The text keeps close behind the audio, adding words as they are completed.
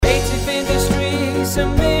piece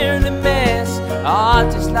of merely mess.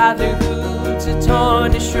 Artists' livelihoods are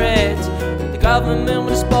torn to shreds. The government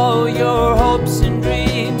will spoil your hopes and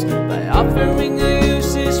dreams by offering a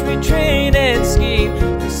useless retraining scheme.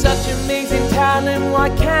 There's such amazing talent,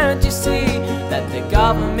 why can't you see that the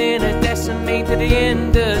government has decimated the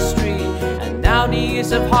industry? And now the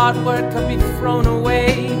years of hard work can be thrown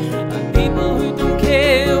away, and people who don't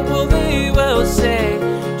care, well, they will say,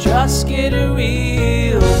 just get a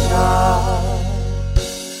real job.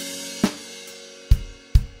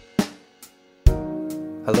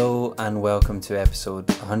 Hello and welcome to episode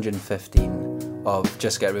 115 of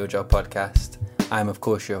Just Get a Real Job podcast. I'm of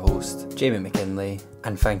course your host, Jamie McKinley,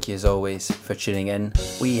 and thank you as always for tuning in.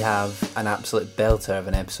 We have an absolute belter of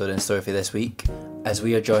an episode in store for you this week, as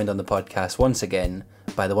we are joined on the podcast once again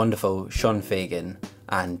by the wonderful Shaun Fagan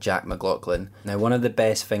and Jack McLoughlin. Now, one of the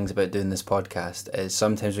best things about doing this podcast is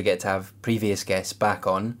sometimes we get to have previous guests back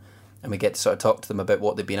on and we get to sort of talk to them about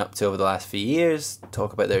what they've been up to over the last few years,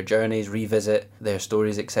 talk about their journeys, revisit their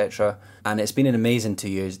stories, etc. And it's been an amazing 2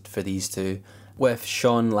 years for these two, with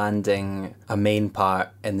Shaun landing a main part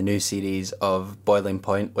in the new series of Boiling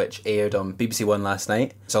Point, which aired on BBC One last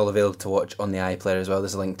night. It's all available to watch on the iPlayer as well.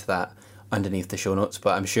 There's a link to that underneath the show notes,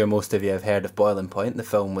 but I'm sure most of you have heard of Boiling Point. The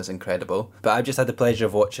film was incredible, but I've just had the pleasure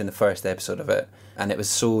of watching the first episode of it, and it was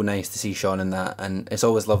so nice to see Shaun in that, and it's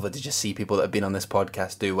always lovely to just see people that have been on this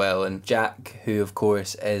podcast do well. And Jack, who of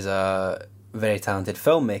course is a very talented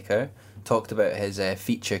filmmaker, talked about his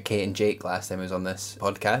feature Kate and Jake last time he was on this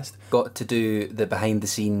podcast. Got to do the behind the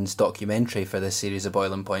scenes documentary for this series of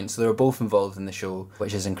Boiling Point, so they were both involved in the show,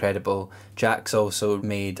 which is incredible. Jack's also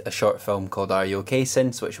made a short film called Are You OK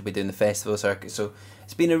Since, which will be doing the festival circuit, so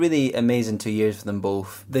it's been a really amazing 2 years for them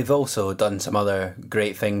both. They've also done some other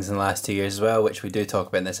great things in the last 2 years as well, which we do talk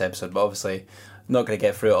about in this episode, but obviously I'm not going to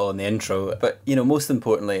get through it all in the intro. But, you know, most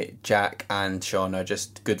importantly, Jack and Shaun are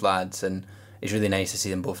just good lads, and it's really nice to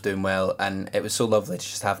see them both doing well, and it was so lovely to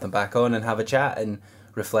just have them back on and have a chat and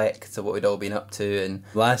reflect on what we'd all been up to. And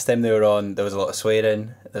last time they were on, there was a lot of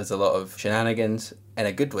swearing, there was a lot of shenanigans in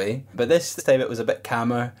a good way, but this time it was a bit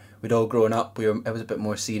calmer. We'd all grown up, it was a bit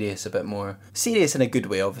more serious in a good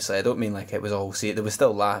way, obviously. I don't mean like it was all serious, there was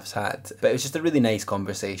still laughs had, but it was just a really nice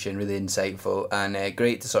conversation, really insightful, and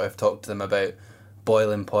great to sort of talk to them about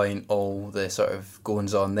Boiling Point, all the sort of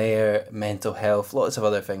goings on there, mental health, lots of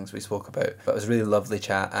other things we spoke about. But it was a really lovely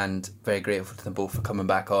chat, and very grateful to them both for coming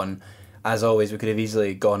back on. As always, we could have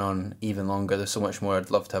easily gone on even longer. There's so much more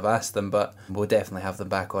I'd love to have asked them, but we'll definitely have them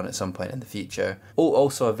back on at some point in the future. Oh,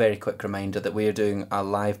 also a very quick reminder that we are doing a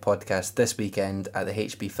live podcast this weekend at the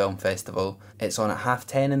HB Film Festival. It's on at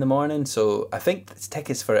 10:30 in the morning, so I think the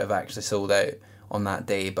tickets for it have actually sold out on that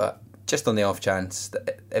day, but just on the off chance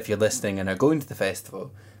that if you're listening and are going to the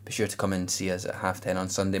festival, be sure to come and see us at 10:30 on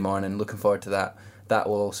Sunday morning. Looking forward to that. That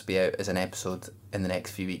will also be out as an episode in the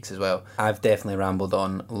next few weeks as well. I've definitely rambled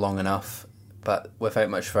on long enough, but without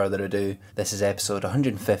much further ado, this is episode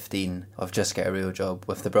 115 of Just Get a Real Job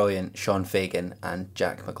with the brilliant Shaun Fagan and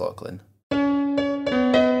Jack McLoughlin.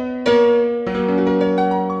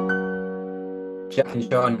 Jack and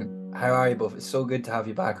Shaun, how are you both? It's so good to have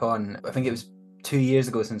you back on. I think it was 2 years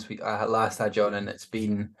ago since we last had you on, and it's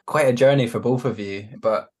been quite a journey for both of you,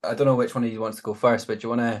 but I don't know which one of you wants to go first, but do you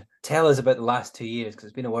want to tell us about the last 2 years, because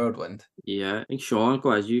it's been a whirlwind? Yeah, I think Shaun,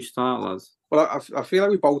 go ahead, you start, lads. Well, I feel like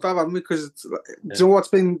we both have, haven't we? Because do you know what's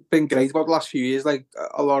been great about the last few years? Like,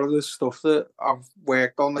 a lot of the stuff that I've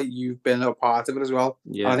worked on, like, you've been a part of it as well.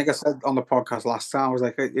 Yeah. And I think I said on the podcast last time, I was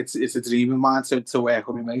like, it's a dream of mine to work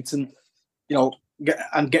with my mates, and, you know,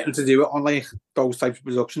 getting to do it on like those types of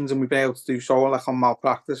productions, and we've been able to do so, like on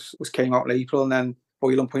Malpractice, which came out in April, and then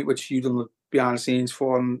Boiling Point, which you done the behind the scenes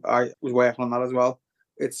for, and I was working on that as well.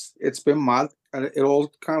 It's been mad, and it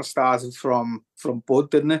all kind of started from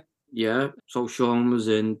Bud, didn't it? Yeah, so Shaun was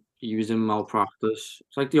in Malpractice.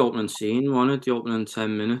 It's like the opening scene, wasn't it? The opening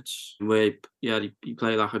 10 minutes, where he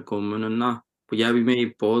played like a gunman and that. But yeah, we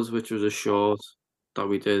made Buzz, which was a short that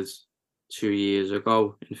we did 2 years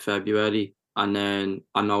ago in February. And then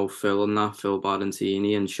I know Phil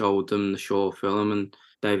Barantini, and showed them the short film, and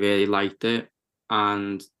they really liked it.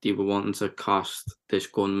 And they were wanting to cast this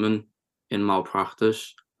gunman in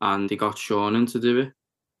Malpractice, and they got Shaun in to do it.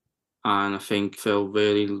 And I think Phil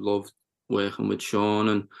really loved working with Shaun,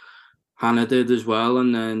 and Hannah did as well.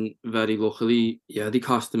 And then very luckily, they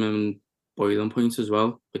cast him in Boiling Point as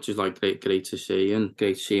well, which is like great to see, and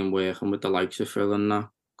great to see him working with the likes of Phil and that.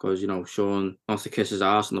 Because, you know, Shaun wants to kiss his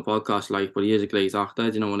ass on the podcast, like, but he is a great actor,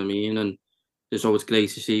 do you know what I mean? And it's always great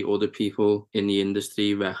to see other people in the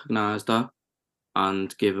industry recognise that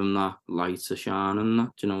and give him that light to shine and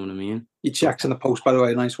that, do you know what I mean? Your checks in the post, by the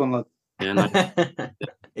way, nice one, lad. Yeah, nice.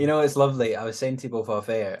 You know, it's lovely. I was saying to you both off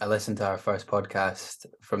air, I listened to our first podcast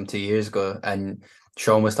from 2 years ago, and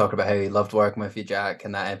Shaun was talking about how he loved working with you, Jack,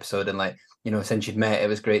 in that episode. And like, you know, since you'd met, it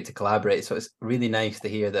was great to collaborate. So it's really nice to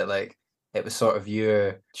hear that, like, it was sort of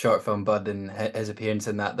your short film bud and his appearance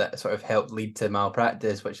in that sort of helped lead to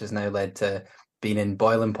Malpractice, which has now led to being in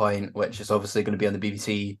Boiling Point, which is obviously going to be on the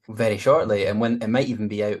BBC very shortly. And when it might even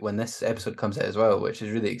be out when this episode comes out as well, which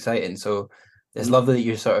is really exciting. So it's lovely that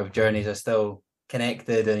your sort of journeys are still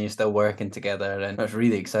connected and you're still working together, and that's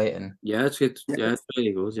really exciting. Yeah, it's good. Yeah, it's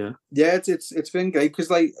really good. Yeah. Yeah, it's been great because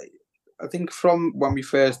like I think from when we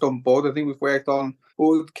first on board, I think we've worked on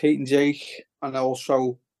both Kate and Jake, and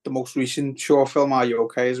also the most recent short film Are You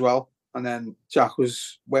Okay as well. And then Jack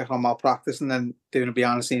was working on Malpractice and then doing a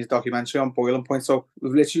behind the scenes documentary on Boiling Point. So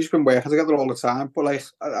we've literally just been working together all the time. But like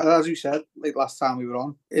as you said, like last time we were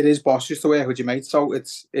on, it is boss just to work with your mate. So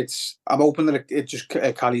it's I'm hoping that it just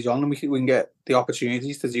carries on and we can get the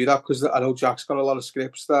opportunities to do that, because I know Jack's got a lot of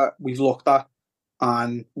scripts that we've looked at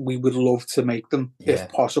and we would love to make them if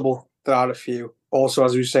possible. There are a few. Also,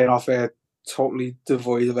 as we were saying off air, totally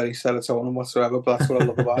devoid of any serotonin whatsoever, but that's what I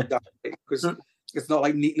love about that, because it's not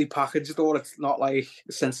like neatly packaged, or it's not like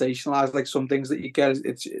sensationalized like some things that you get.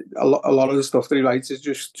 It's a lot of the stuff that he writes is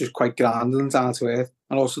just quite grand and down to earth.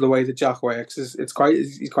 And also the way that Jack works is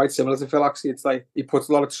he's quite similar to Phil, actually. It's like he puts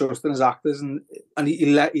a lot of trust in his actors, and he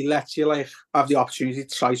lets you like have the opportunity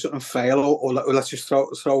to try something, fail, or let's just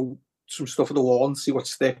throw some stuff at the wall and see what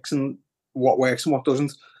sticks and what works and what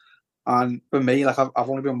doesn't. And for me, like I've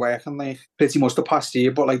only been working like pretty much the past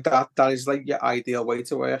year, but like that is like your ideal way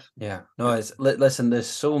to work. Yeah, no, it's listen. There's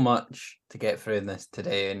so much to get through in this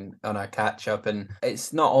today and on our catch up, and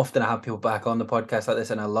it's not often I have people back on the podcast like this,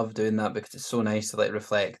 and I love doing that because it's so nice to like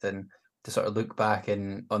reflect and to sort of look back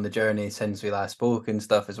and on the journey since we last spoke and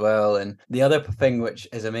stuff as well. And the other thing which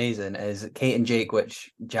is amazing is Kate and Jake,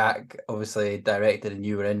 which Jack obviously directed and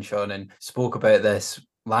you were in, Shaun, and spoke about this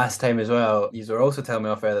last time as well. You were also telling me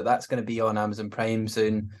off air that that's going to be on Amazon Prime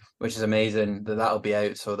soon, which is amazing that'll be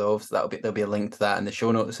out. So there'll be a link to that in the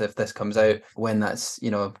show notes if this comes out, when that's,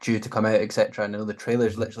 you know, due to come out, etc. And I know the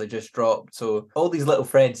trailer's literally just dropped, so all these little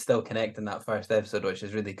threads still connect in that first episode, which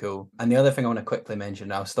is really cool. And the other thing I want to quickly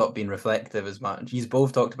mention, I'll stop being reflective as much, you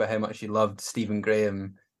both talked about how much you loved Stephen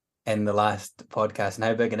Graham in the last podcast and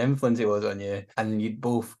how big an influence he was on you, and you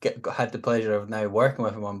both had the pleasure of now working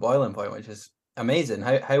with him on Boiling Point, which is amazing.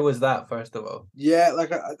 How was that, first of all? Yeah,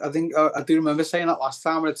 like I think I do remember saying that last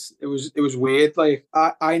time. It was weird. Like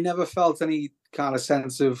I never felt any kind of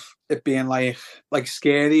sense of it being like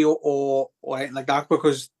scary or anything like that,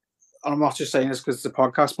 because, and I'm not just saying this because it's a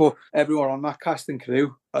podcast, but everyone on that cast and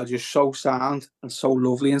crew are just so sound and so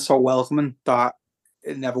lovely and so welcoming that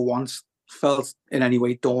it never once felt in any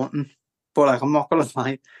way daunting. But like, I'm not gonna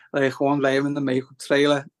lie, like one day I'm in the makeup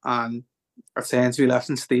trailer and I turned to my left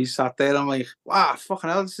and Steve sat there. I'm like, wow, fucking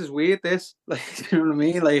hell, this is weird, this. Like, you know what I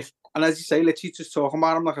mean? Like, and as you say, literally just talking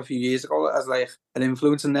about him like a few years ago as like an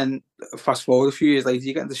influence, and then fast forward a few years later,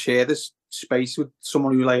 you get to share this space with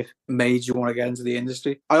someone who like made you want to get into the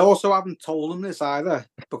industry. I also haven't told him this either,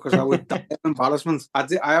 because I would die of embarrassment. I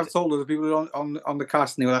have told other people on the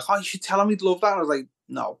cast, and they were like, oh, you should tell him he'd love that. And I was like,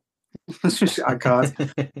 no. I can't.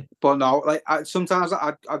 But no, like sometimes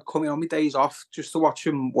I'd come in on my days off just to watch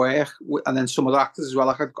him work, and then some other actors as well.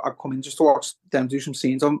 Like I'd come in just to watch them do some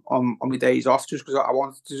scenes on my days off, just because I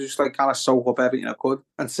wanted to just like kind of soak up everything I could.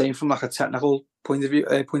 And same from like a technical point of view,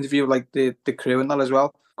 like the crew and that as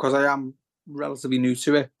well, because I am relatively new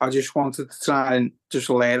to it. I just wanted to try and just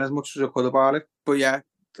learn as much as I could about it. But yeah,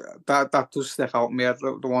 that does stick out to me.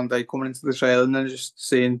 The one day coming into the trailer and then just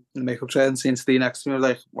seeing the makeup trailer and seeing Steve next to me, I was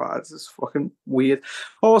like, wow, this is fucking weird.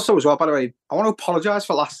 Also as well, by the way, I want to apologise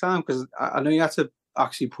for last time, because I know you had to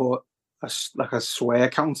actually put a swear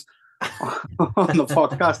count on the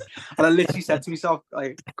podcast, and I literally said to myself,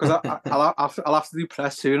 like, because I'll have to do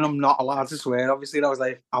press soon and I'm not allowed to swear, obviously, and I was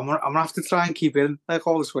like, I'm gonna have to try and keep in like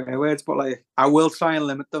all the swear words, but like I will try and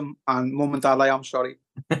limit them. And mum and dad, like, I'm sorry.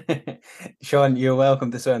 Shaun, you're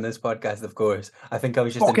welcome to swear on this podcast, of course. I think I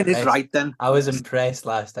was just fucking impressed. Is right then. I was impressed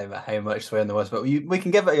last time at how much swearing there was, but we can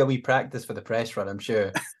give it a wee practice for the press run, I'm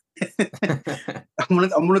sure.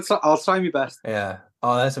 I'll try my best. Yeah.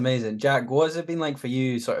 Oh, that's amazing. Jack, what has it been like for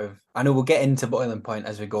you, sort of? I know we'll get into Boiling Point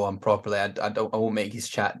as we go on properly. I won't make you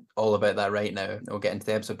chat all about that right now. We'll get into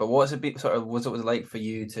the episode. But what's it been, sort of, what was it like for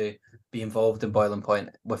you to be involved in Boiling Point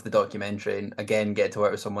with the documentary, and again get to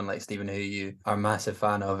work with someone like Stephen, who you are a massive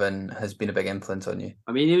fan of and has been a big influence on you?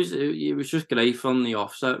 I mean, it was just great from the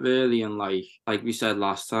offset, really, and like we said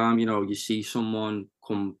last time, you know, you see someone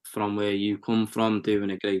come from where you come from doing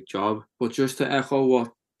a great job. But just to echo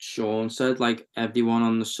what Shaun said, like, everyone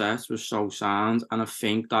on the set was so sound, and I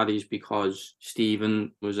think that is because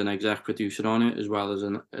Stephen was an exec producer on it as well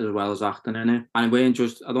as acting in it. And it weren't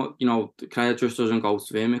just, I don't, the credit just doesn't go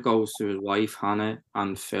to him; it goes to his wife Hannah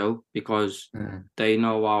and Phil, because they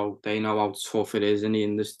know how tough it is in the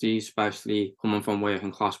industry, especially coming from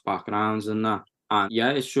working class backgrounds and that. And yeah,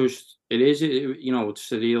 it's surreal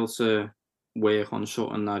to work on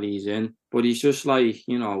something that he's in, but he's just like,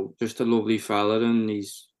 just a lovely fella, and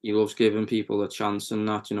he loves giving people a chance and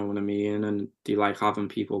that, you know what I mean, and they like having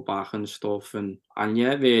people back and stuff, and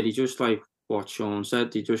yeah, really, just like what Shaun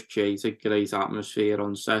said, they just create a great atmosphere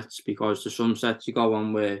on sets, because there's some sets you go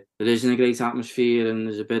on where there isn't a great atmosphere and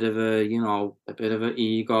there's a bit of an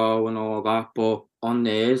ego and all that, but on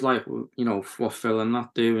theirs, like, what Phil and that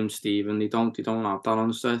do, and Stephen, they don't have that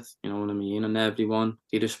on set, you know what I mean, and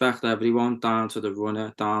they respect everyone, down to the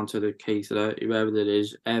runner, down to the caterer, whoever it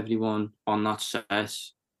is, everyone on that set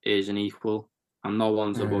is an equal, and no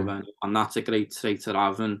one's above any, and that's a great trait to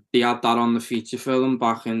have. And they had that on the feature film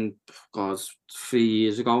back in, God, 3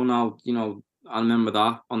 years ago now. I remember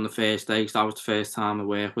that on the first day, 'cause that was the first time I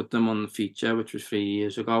worked with them on the feature, which was 3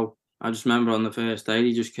 years ago. I just remember on the first day,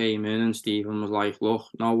 he just came in and Stephen was like, "Look,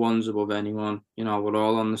 no one's above anyone. We're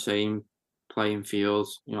all on the same playing field.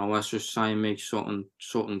 Let's just try and make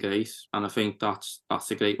something great." And I think that's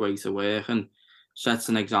a great way to work, and sets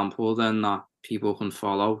an example then that people can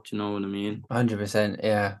follow. Do you know what I mean? 100%,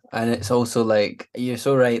 yeah. And it's also like, you're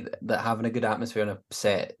so right that having a good atmosphere on a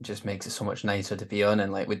set just makes it so much nicer to be on,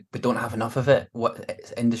 and like we don't have enough of it.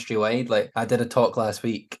 It's industry wide. Like, I did a talk last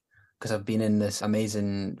week because I've been in this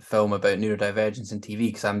amazing film about neurodivergence in TV,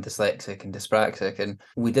 because I'm dyslexic and dyspraxic, and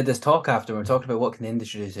we did this talk after, and we talked about what can the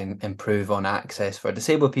industry do to improve on access for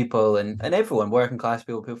disabled people and everyone, working class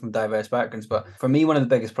people from diverse backgrounds. But for me, one of the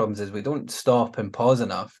biggest problems is we don't stop and pause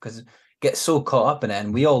enough, because get so caught up in it,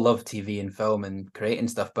 and we all love TV and film and creating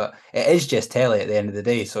stuff, but it is just telly at the end of the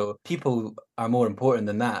day, so people are more important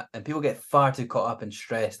than that, and people get far too caught up and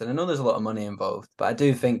stressed. And I know there's a lot of money involved, but I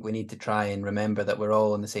do think we need to try and remember that we're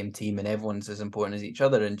all on the same team and everyone's as important as each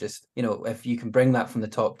other, and just, if you can bring that from the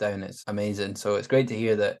top down, it's amazing. So it's great to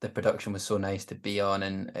hear that the production was so nice to be on,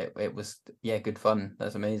 and it was, yeah, good fun.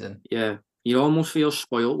 That's amazing. Yeah. You almost feel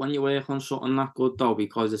spoiled when you work on something that good, though,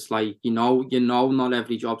 because it's like, not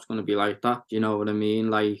every job's going to be like that. Do you know what I mean?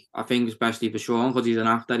 Like, I think especially for Shaun, because he's an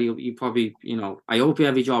actor, he probably, I hope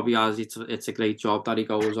every job he has, it's a great job that he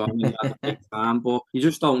goes on and he has a great time, but you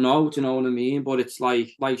just don't know. Do you know what I mean? But it's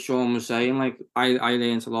like Shaun was saying, like, I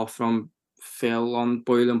learned a lot from Phil on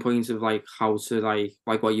boiling points of like how to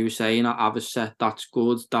like what you were saying, have a set that's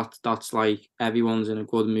good, that's like everyone's in a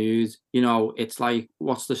good mood. It's like,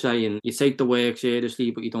 what's the saying? You take the work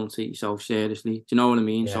seriously, but you don't take yourself seriously. Do you know what I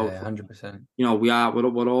mean? Yeah, so 100%.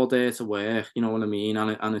 We're all there to work, you know what I mean,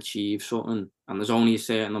 and achieve something. And there's only a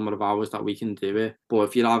certain number of hours that we can do it. But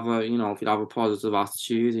if you have a positive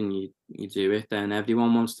attitude and you do it, then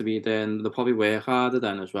everyone wants to be there, and they'll probably work harder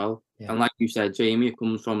then as well. Yeah. And like you said, Jamie, it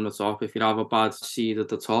comes from the top. If you have a bad seed at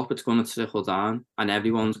the top, it's going to trickle down, and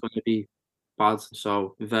everyone's going to be bad.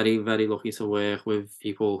 So very, very lucky to work with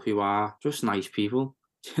people who are just nice people.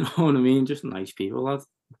 Do you know what I mean? Just nice people, lad.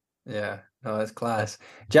 Yeah, no, it's class.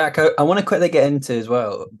 Jack, I want to quickly get into as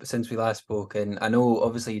well, since we last spoke, and I know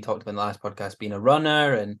obviously you talked about in the last podcast being a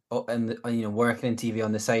runner and working in TV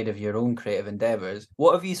on the side of your own creative endeavors.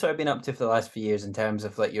 What have you sort of been up to for the last few years in terms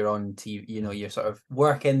of like your own TV, your sort of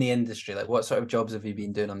work in the industry? Like, what sort of jobs have you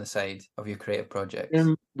been doing on the side of your creative projects?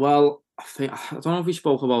 Well, I don't know if we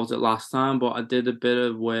spoke about it last time, but I did a bit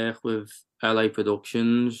of work with LA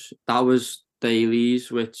Productions. That was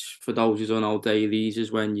dailies, which for those who don't know, dailies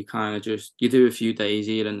is when you kind of you do a few days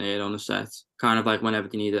here and there on a set. Kind of like whenever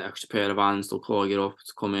you need an extra pair of hands, they'll call you up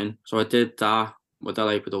to come in. So I did that with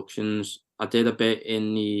LA Productions. I did a bit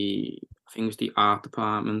in I think it was the art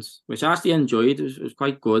department, which I actually enjoyed. It was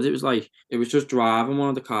quite good. It was just driving one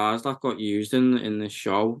of the cars that got used in this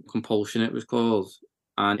show, Compulsion it was called.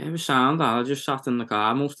 And it was sound. I just sat in the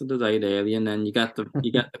car most of the day really, and then you get the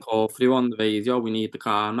call through on the radio. We need the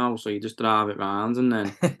car now, so you just drive it round, and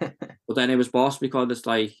then. But then it was boss, because it's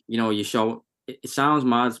like, you show. It sounds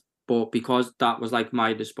mad, but because that was like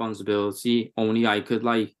my responsibility, only I could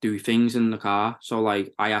like do things in the car. So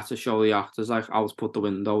like I had to show the actors like how to put the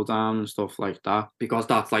window down and stuff like that, because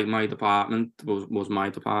that's like my department was my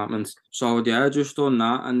department. So yeah, I just done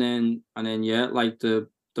that, and then yeah, like the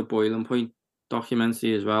boiling point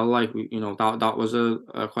documentary as well, like that was a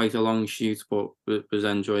quite a long shoot, but it was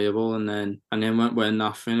enjoyable. And then when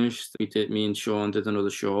that finished, me and Shaun did another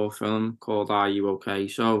short film called Are You Okay?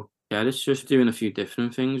 So yeah, it's just doing a few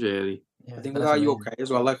different things really. Yeah, I think with that's Are You amazing. Okay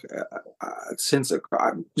as well, like because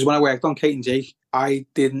when I worked on Kate and Jake, I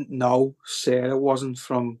didn't know Sarah wasn't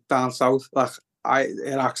from down south. Like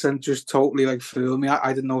her accent just totally like fooled me.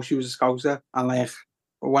 I didn't know she was a Scouser, and like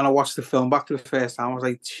when I watched the film back for the first time, I was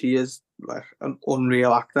like, she is like an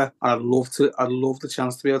unreal actor, and I'd love the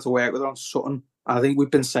chance to be able to work with her on something. And I think we've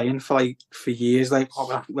been saying for years, like,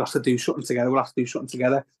 oh, we'll have to do something together. We'll have to do something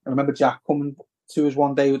together. I remember Jack coming to us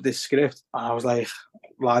one day with this script, and I was like,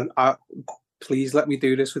 lad, please let me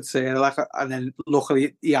do this with Sarah. Like, and then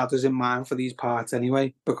luckily he had us in mind for these parts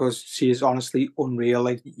anyway, because she is honestly unreal.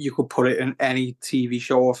 Like, you could put it in any TV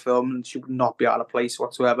show or film, and she would not be out of place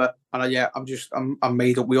whatsoever. And I'm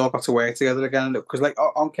made up. We all got to work together again, because like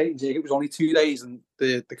on Kate and Jake, it was only 2 days, and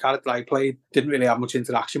the character I played didn't really have much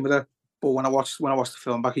interaction with her. But when I watched the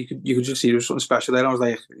film back, you could just see there was something special there. And I was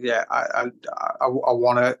like, yeah, I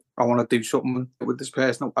wanna do something with this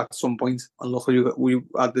person at some point. And luckily we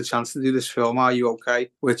had the chance to do this film, Are You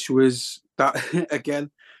Okay? Which was that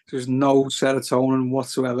again. There's no serotonin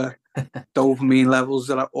whatsoever. Dopamine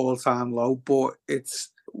levels are at all time low, but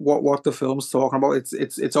it's what the film's talking about.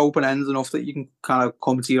 It's open ended enough that you can kind of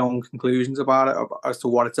come to your own conclusions about it, as to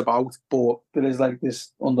what it's about. But there is like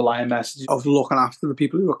this underlying message of looking after the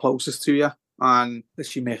people who are closest to you and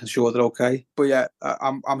actually making sure they're okay. But yeah,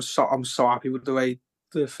 I'm so happy with the way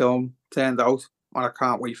the film turned out, and I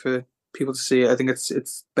can't wait for people to see it. I think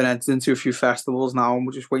it's been entered into a few festivals now, and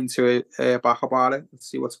we're just waiting to hear back about it and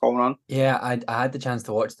see what's going on. Yeah, I had the chance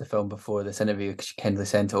to watch the film before this interview because she kindly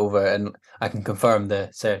sent it over, and I can confirm the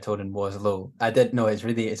serotonin was low. I did know it's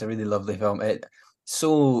a really lovely film. It's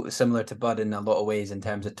so similar to Bud in a lot of ways in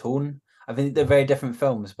terms of tone. I think they're very different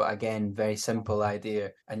films, but again, very simple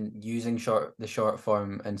idea, and using the short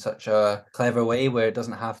form in such a clever way where it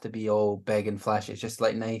doesn't have to be all big and flashy. It's just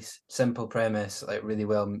like nice, simple premise, like really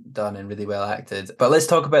well done and really well acted. But let's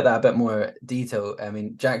talk about that a bit more detail. I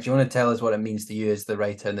mean, Jack, do you want to tell us what it means to you as the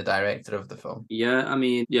writer and the director of the film? Yeah, I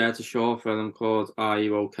mean, yeah, it's a short film called Are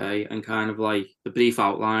You Okay? And kind of like the brief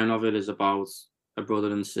outline of it is about a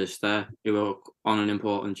brother and sister who are on an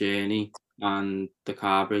important journey, and the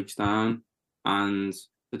car breaks down, and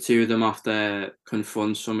the two of them have to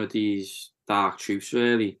confront some of these dark truths,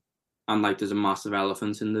 really. And like there's a massive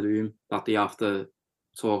elephant in the room that they have to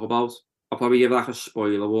talk about. I'll probably give like a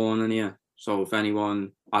spoiler warning here. So if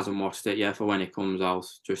anyone hasn't watched it yet for when it comes out,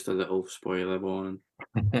 just a little spoiler warning.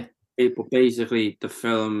 But basically, the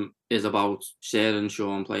film is about Sarah and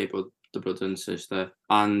Shaun play the brother and sister,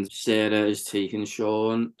 and Sarah is taking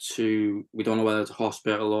Shaun to, we don't know whether it's a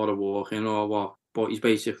hospital or a walk-in or what, but he's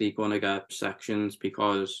basically going to get sections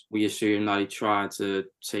because we assume that he tried to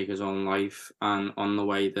take his own life, and on the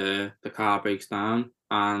way there, the car breaks down,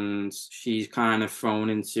 and she's kind of thrown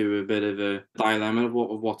into a bit of a dilemma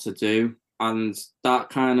of what to do. And that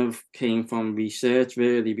kind of came from research,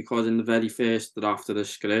 really, because in the very first draft of the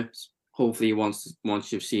script, hopefully once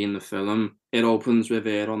you've seen the film, it opens with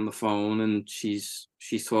her on the phone and she's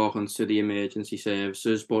talking to the emergency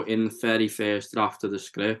services. But in the very first draft of the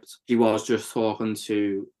script, she was just talking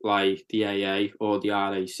to like the AA or the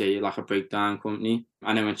RAC, like a breakdown company.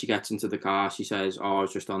 And then when she gets into the car, she says, "Oh, I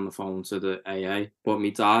was just on the phone to the AA." But my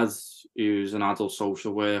dad, who's an adult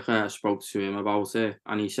social worker, I spoke to him about it,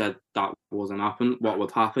 and he said that wouldn't happen. What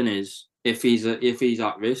would happen is if he's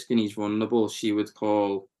at risk and he's vulnerable, she would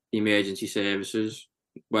call the emergency services,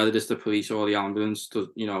 whether it's the police or the ambulance,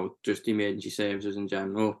 just the emergency services in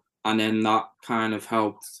general. And then that kind of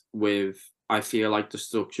helped with, I feel like, the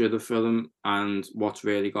structure of the film and what's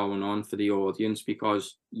really going on for the audience,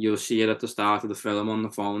 because you'll see it at the start of the film on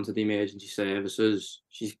the phone to the emergency services.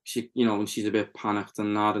 She and she's a bit panicked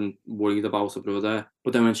and that and worried about her brother.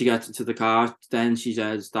 But then when she gets into the car, then she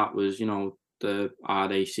says that was, the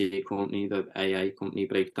RAC company, the AA company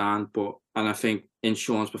breakdown. And I think in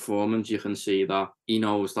Shaun's performance, you can see that he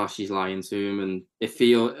knows that she's lying to him, and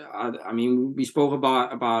I mean, we spoke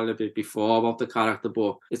about it a bit before about the character,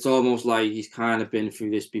 but it's almost like he's kind of been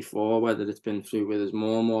through this before, whether it's been through with his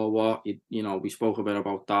mum or what. We spoke a bit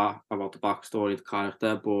about that, about the backstory of the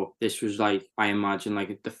character, but this was like, I imagine,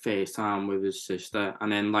 like the first time with his sister. And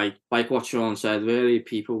then like what Shaun said, really,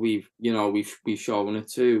 people we've shown it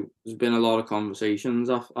to, there's been a lot of conversations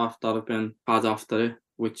that have been had after it,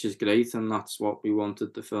 which is great, and that's what we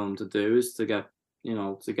wanted the film to do, is to get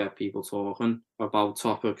people talking about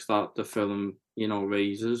topics that the film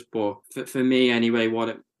raises. But for me anyway,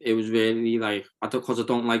 what it was really like, because I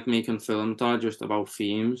don't like making films that are just about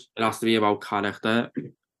themes. It has to be about character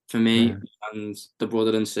for me. And the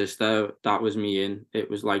brother and sister, that was me in. It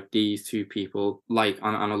was like these two people, like,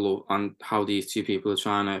 and I love and how these two people are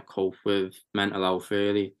trying to cope with mental health,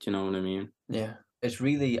 really. Do you know what I mean? Yeah. It's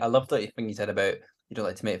really, I love that thing you said about you don't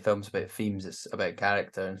like to make films about themes, it's about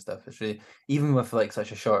character and stuff. It's really, even with like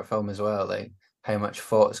such a short film as well, like how much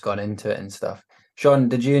thought's gone into it and stuff. Shaun,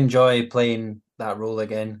 did you enjoy playing that role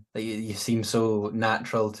again? Like you seem so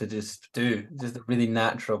natural to just do, just a really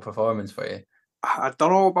natural performance for you. I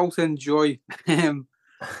don't know about enjoy,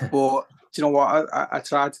 but do you know what? I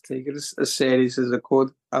tried to take it as serious as I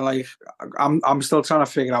could, and like I'm still trying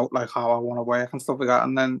to figure out like how I want to work and stuff like that.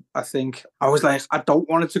 And then I think I was like, I don't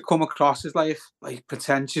want it to come across as like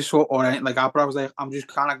pretentious or anything like that. But I was like, I'm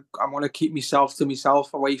going to keep myself to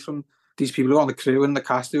myself away from these people who are on the crew and the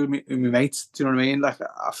cast who are my mates. Do you know what I mean? Like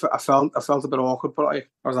I felt a bit awkward, but like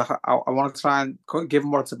I was like, I want to try and give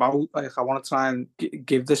them what it's about. Like I want to try and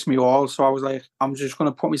give this me all. So I was like, I'm just going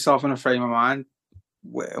to put myself in a frame of mind.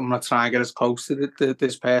 I'm going to try and get as close to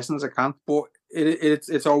this person as I can. But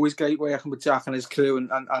it's always great working with Jack and his crew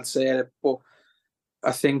and Sarah. But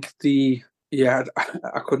I think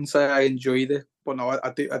I couldn't say I enjoyed it. But no,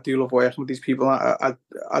 I do love working with these people. I'd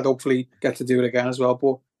hopefully get to do it again as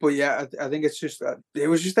well. But yeah, I think it's just it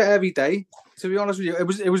was just a heavy day. To be honest with you,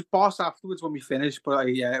 it was boss afterwards when we finished.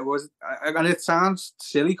 But yeah, it was, and it sounds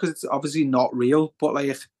silly because it's obviously not real. But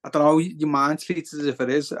like I don't know, your mind treats it as if it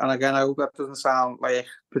is. And again, I hope that doesn't sound like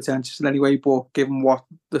pretentious in any way. But given what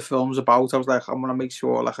the film's about, I was like, I'm gonna make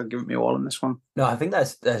sure like I give it me all in this one. No, I think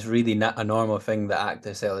that's really a normal thing that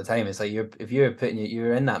actors say all the time. It's like if you're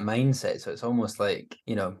you're in that mindset, so it's almost like,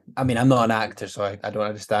 you know, I mean, I'm not an actor, so I don't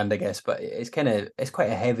understand, I guess, but it's quite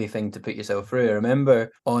a heavy thing to put yourself through. I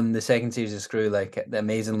remember on the second series of Screw, like the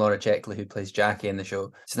amazing Laura Checkley, who plays Jackie in the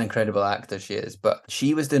show, she's an incredible actor, she is, but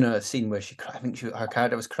she was doing a scene where I think her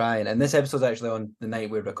character was crying, and this episode's actually on the night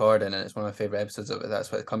we're recording, and it's one of my favorite episodes of it.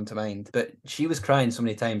 That's what come to mind. But she was crying so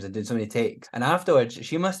many times and did so many takes, and afterwards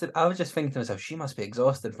she must have. I was just thinking to myself, she must be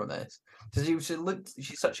exhausted from this. So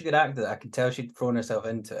she's such a good actor that I could tell she'd thrown herself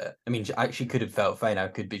into it. I mean, she could have felt fine. I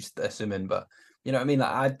could be just assuming, but you know what I mean?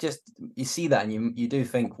 Like you see that and you do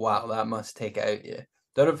think, wow, that must take it out of you.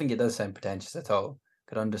 I don't think it does sound pretentious at all.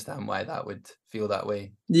 Could understand why that would feel that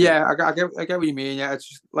way. Yeah, I get what you mean. Yeah, it's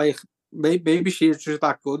just like maybe she's just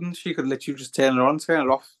that good and she could literally just turn it on, turn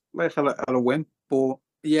it off like at a whim. But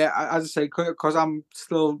yeah, as I say, because I'm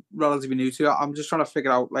still relatively new to it, I'm just trying to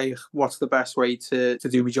figure out like what's the best way to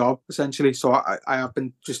do my job essentially. So I have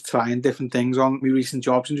been just trying different things on my recent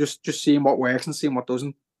jobs and just seeing what works and seeing what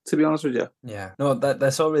doesn't. To be honest with you. Yeah, no,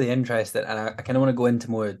 that's all really interesting, and I kind of want to go into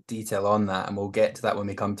more detail on that, and we'll get to that when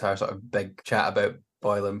we come to our sort of big chat about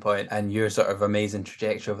Boiling Point and your sort of amazing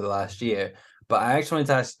trajectory over the last year. But I actually wanted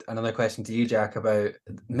to ask another question to you, Jack, about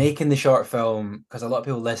making the short film, because a lot of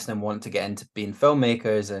people listening want to get into being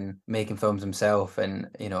filmmakers and making films themselves, and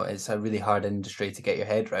you know it's a really hard industry to get your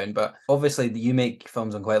head around. But obviously you make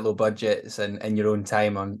films on quite low budgets and in your own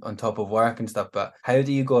time on top of work and stuff. But how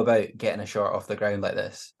do you go about getting a short off the ground like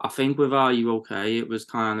this? I think with Are You Okay, it was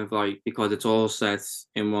kind of like, because it's all set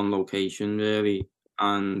in one location really,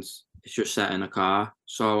 and it's just set in a car.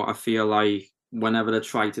 So I feel like whenever I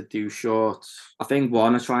try to do shorts, I think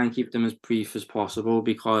I try and keep them as brief as possible,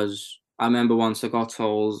 because I remember once I got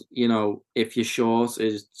told, you know, if your short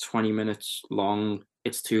is 20 minutes long,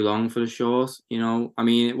 it's too long for the short, you know. I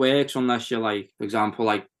mean, it works unless you're like, for example,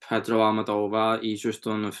 like Pedro Almodovar, he's just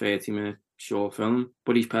done a 30-minute short film,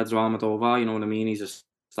 but he's Pedro Almodovar, you know what I mean? He's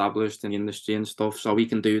established in the industry and stuff, so he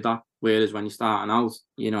can do that. Whereas when you're starting out,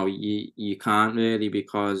 you know, you can't really,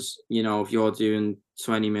 because, you know, if you're doing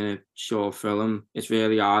 20-minute short film, it's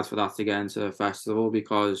really hard for that to get into a festival,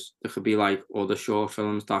 because there could be like other short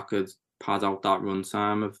films that could pad out that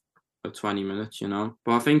runtime of 20 minutes, you know.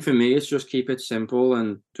 But I think for me, it's just keep it simple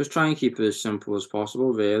and just try and keep it as simple as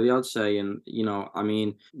possible, really, I'd say. And, you know, I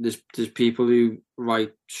mean, there's people who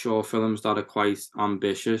write short films that are quite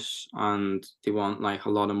ambitious and they want like a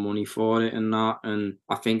lot of money for it and that. And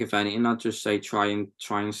I think if anything, I'd just say try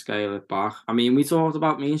and scale it back. I mean, me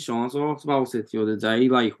and Shaun talked about it the other day,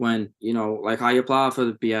 like when, you know, like I applied for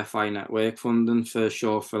the BFI network funding for a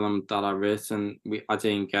short film that I wrote, and I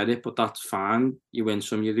didn't get it, but that's fine. You win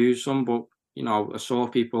some, you lose some. But you know, I saw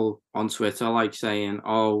people on Twitter like saying,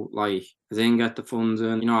 oh, like I didn't get the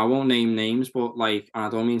funding. You know, I won't name names, but like, and I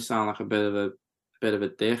don't mean to sound like a bit of a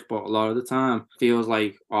dick, but a lot of the time feels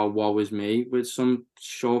like, oh, woe is me with some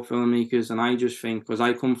short filmmakers. And I just think, because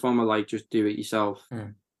I come from a like just do it yourself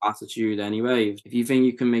attitude anyway, if you think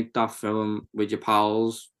you can make that film with your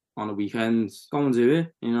pals on a weekend, go and do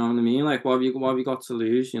it, you know what I mean? Like, what have you got to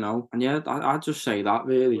lose, you know? And yeah, I'd just say that,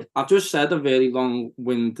 really. I've just said a very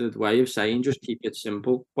long-winded way of saying just keep it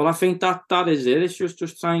simple. But I think that is it. It's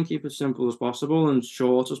just try and keep it simple as possible and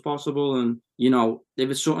short as possible. And, you know, if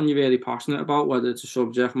it's something you're really passionate about, whether it's a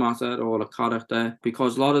subject matter or a character,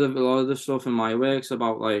 because a lot of the stuff in my work's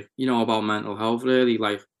about like, you know, about mental health really,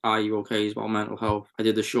 like Are You Okay is about mental health. I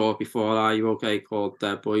did a short before Are You Okay called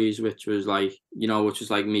Dead Boys, which was like, you know, which was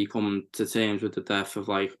like me coming to terms with the death of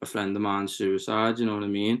like a friend of mine's suicide, you know what I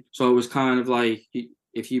mean? So it was kind of like,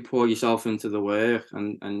 if you pour yourself into the work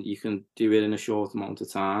and you can do it in a short amount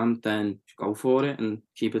of time, then go for it and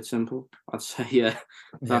keep it simple. I'd say, yeah,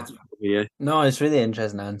 that's probably it. No, it's really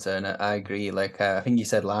interesting answer, and I agree. Like I think you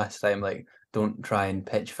said last time, like don't try and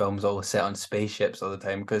pitch films all set on spaceships all the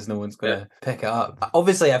time because no one's going to pick it up.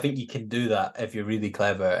 Obviously, I think you can do that if you're really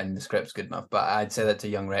clever and the script's good enough, but I'd say that to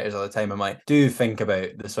young writers all the time. I'm like, do think about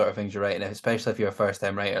the sort of things you're writing, especially if you're a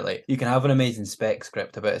first-time writer. Like, you can have an amazing spec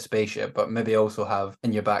script about a spaceship, but maybe also have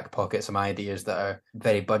in your back pocket some ideas that are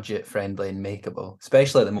very budget-friendly and makeable,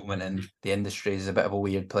 especially at the moment in the industry is a bit of a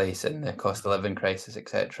weird place and the cost of living crisis,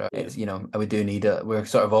 etc. It's, you know, we do need it. We're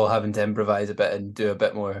sort of all having to improvise a bit and do a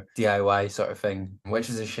bit more DIY sort of thing, which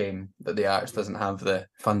is a shame that the arts doesn't have the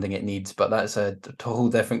funding it needs, but that's a whole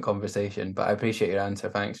different conversation. But I appreciate your answer.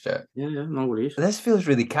 Thanks, Jack. Yeah, no worries. This feels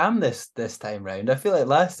really calm this time round. I feel like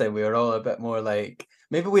last time we were all a bit more like,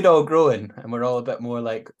 maybe we'd all grown and we're all a bit more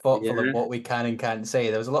like thoughtful of what we can and can't say.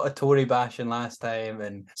 There was a lot of Tory bashing last time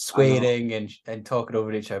and swearing and talking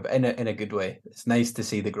over each other, but in a good way. It's nice to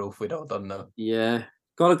see the growth we'd all done though. Yeah.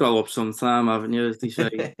 Gotta grow up sometime, haven't you, as they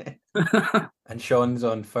say. And Shaun's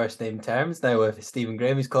on first name terms now with Stephen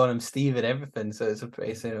Graham. He's calling him Steve and everything, so it's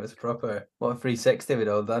pretty saying it was proper. What a 360 we'd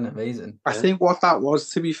all done, amazing. I think what that was,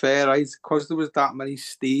 to be fair, right, because there was that many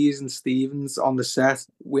Steves and Stevens on the set,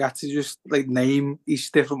 we had to just like name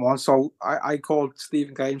each different one. So I called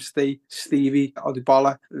Stephen Graham Stevie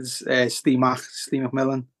Odebola, Steve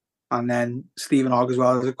McMillan, and then Stephen Ogg as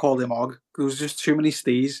well. I called him Ogg. There was just too many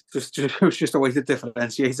Steves. It was just a way to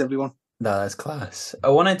differentiate everyone. No, that's class. I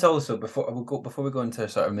wanted to also before we go into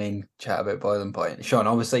sort of main chat about Boiling Point, Shaun,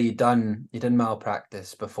 obviously you done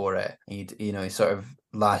Malpractice before it. You know, sort of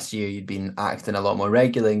last year you'd been acting a lot more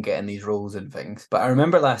regularly and getting these roles and things. But I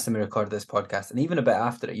remember last time we recorded this podcast, and even a bit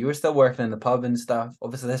after it, you were still working in the pub and stuff.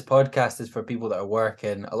 Obviously, this podcast is for people that are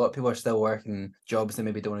working. A lot of people are still working jobs they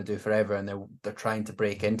maybe don't want to do forever, and they're trying to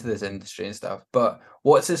break into this industry and stuff. But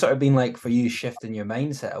what's it sort of been like for you shifting your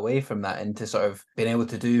mindset away from that into sort of being able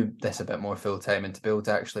to do this a bit more full time and to be able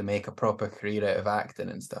to actually make a proper career out of acting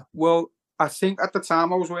and stuff? Well, I think at the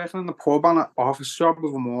time I was working in the pub on an office job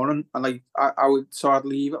of the morning, and like I'd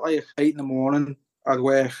leave at like 8 in the morning. I'd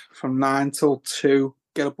work from 9 till 2,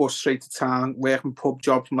 get a bus straight to town, work in pub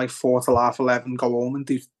jobs from like 4 till half 11, go home and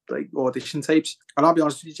do like audition tapes. And I'll be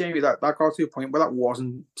honest with you, Jamie, that got to a point where that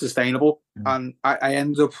wasn't sustainable. And I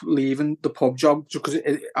ended up leaving the pub job because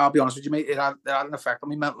I'll be honest with you, mate, it had an effect on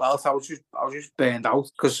me mental health. I was just burned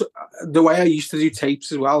out because the way I used to do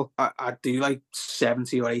tapes as well, I'd do like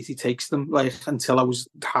 70 or 80 takes them like until I was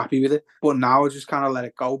happy with it. But now I just kind of let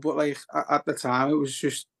it go. But like at the time, it was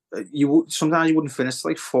just sometimes you wouldn't finish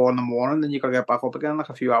like 4 in the morning, then you gotta get back up again like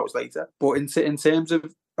a few hours later. But in terms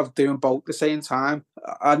of doing both at the same time,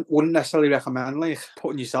 I wouldn't necessarily recommend like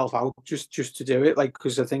putting yourself out just to do it, like,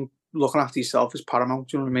 because I think looking after yourself is paramount.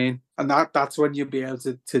 Do you know what I mean? And that's when you'll be able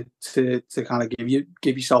to kind of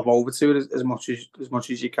give yourself over to it as much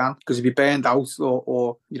as you can. Because if you're burned out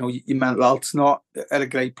or you know your mental health's not at a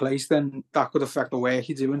great place, then that could affect the work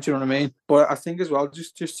you're doing. Do you know what I mean? But I think as well,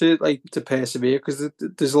 just to persevere, because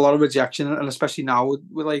there's a lot of rejection, and especially now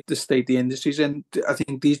with like the state the industry's in, I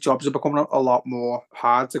think these jobs are becoming a lot more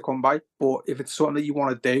hard to come by. But if it's something that you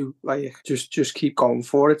want to do, like just keep going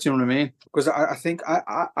for it. Do you know what I mean? Because I think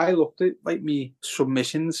I looked at like me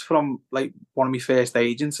submissions from like one of my first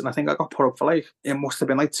agents, and I think I got put up for like, it must have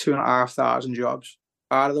been like 2,500 jobs.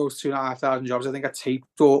 Out of those 2,500 jobs, I think I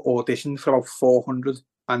taped or auditioned for about 400,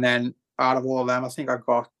 and then out of all of them, I think I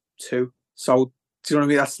got 2. So do you know what I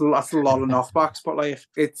mean? That's a lot of knockbacks, but like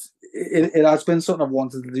it has been something I've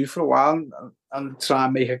wanted to do for a while and try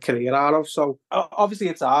and make a career out of. So obviously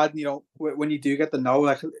it's hard, you know, when you do get the no,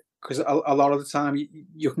 like, because a lot of the time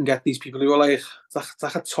you can get these people who are like, it's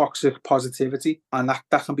like a toxic positivity, and that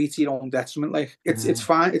can be to your own detriment. Like it's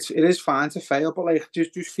fine, it is fine to fail, but like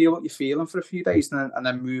just feel what you're feeling for a few days and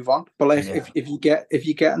then move on. But like if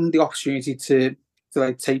you're getting the opportunity to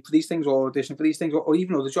like tape for these things or audition for these things or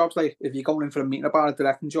even other jobs, like if you're going in for a meeting about a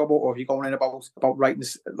directing job or if you're going in about writing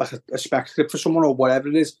like a spec script for someone or whatever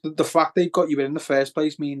it is, the fact they've got you in the first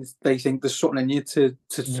place means they think there's something in you to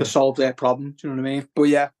solve their problem. Do you know what I mean? But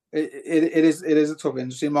yeah, it is a tough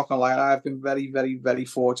industry. I'm not gonna lie, I've been very, very, very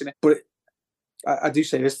fortunate. But I do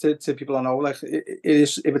say this to people I know, like it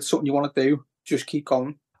is, if it's something you want to do, just keep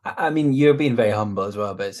going. I mean, you're being very humble as well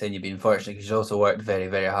about saying you've been fortunate because you've also worked very,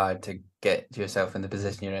 very hard to get yourself in the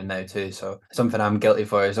position you're in now too. So something I'm guilty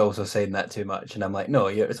for is also saying that too much. And I'm like, no,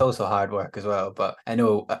 it's also hard work as well. But I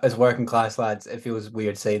know as working class lads, it feels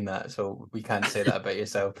weird saying that. So we can't say that about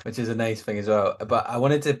yourself, which is a nice thing as well. But I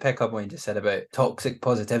wanted to pick up on what you just said about toxic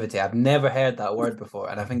positivity. I've never heard that word before.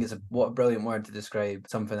 And I think what a brilliant word to describe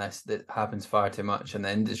something that happens far too much in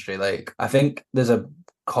the industry. Like, I think there's a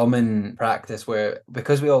common practice where,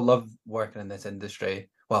 because we all love working in this industry,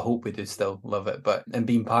 well, I hope we do still love it, but and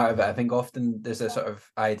being part of it, I think often there's a sort of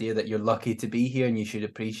idea that you're lucky to be here and you should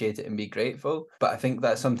appreciate it and be grateful. But I think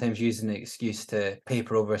that's sometimes using an excuse to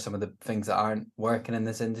paper over some of the things that aren't working in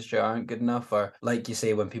this industry, aren't good enough. Or like you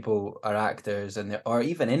say, when people are actors or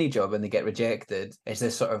even any job and they get rejected, it's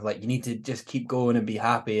this sort of like, you need to just keep going and be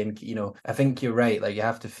happy. And, I think you're right. Like, you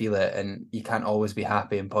have to feel it and you can't always be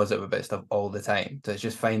happy and positive about stuff all the time. So it's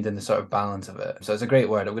just finding the sort of balance of it. So it's a great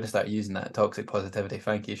word. I'm going to start using that, toxic positivity.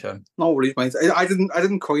 Thank you, Shaun. No worries, mate. I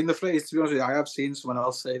didn't coin the phrase, to be honest with you. I have seen someone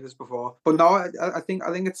else say this before, but no, I think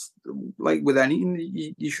it's like with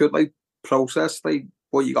anything, you should like process like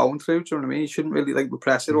what you're going through. Do you know what I mean? You shouldn't really like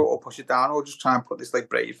repress it or push it down or just try and put this like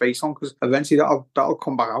brave face on, because eventually that'll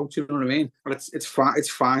come back out. Do you know what I mean? But it's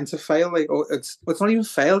fine to fail. Like, it's not even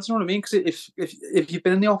fail. Do you know what I mean? Because if you've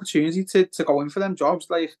been in the opportunity to go in for them jobs,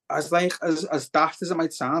 like as daft as it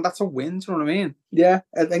might sound, that's a win. Do you know what I mean? Yeah,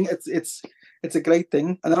 I think it's a great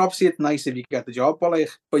thing, and then obviously it's nice if you get the job. But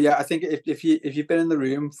yeah, I think if you've been in the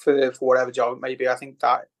room for whatever job it may be, I think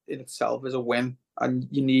that in itself is a win, and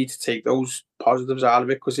you need to take those positives out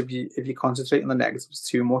of it, because if you concentrate on the negatives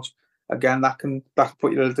too much, again that can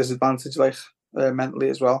put you at a disadvantage, like mentally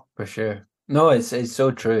as well. For sure. No, it's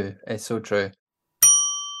so true. It's so true.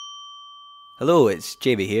 Hello, it's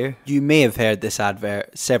JB here. You may have heard this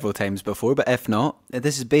advert several times before, but if not,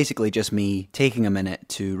 this is basically just me taking a minute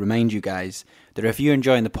to remind you guys that if you're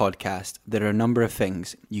enjoying the podcast, there are a number of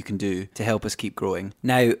things you can do to help us keep growing.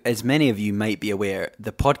 Now, as many of you might be aware,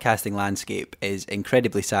 the podcasting landscape is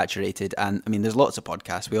incredibly saturated, and I mean, there's lots of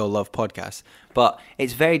podcasts, we all love podcasts, but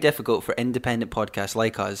it's very difficult for independent podcasts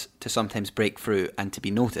like us to sometimes break through and to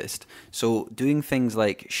be noticed. So doing things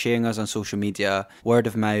like sharing us on social media, word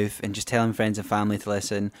of mouth, and just telling friends and family to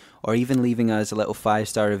listen, or even leaving us a little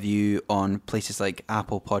 5-star review on places like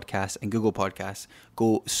Apple Podcasts and Google Podcasts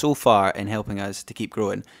go so far in helping us to keep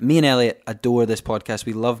growing. Me and Elliot adore this podcast.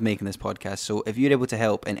 We love making this podcast. So if you're able to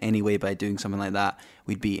help in any way by doing something like that,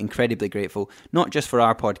 we'd be incredibly grateful. Not just for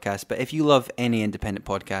our podcast, but if you love any independent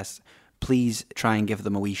podcasts, please try and give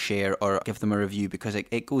them a wee share or give them a review, because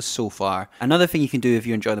it goes so far. Another thing you can do if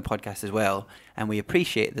you enjoy the podcast as well, and we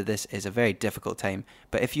appreciate that this is a very difficult time,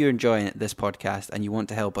 but if you're enjoying this podcast and you want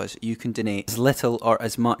to help us, you can donate as little or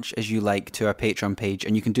as much as you like to our Patreon page,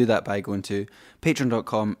 and you can do that by going to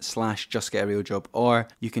patreon.com/justgetarealjob, or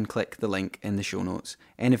you can click the link in the show notes.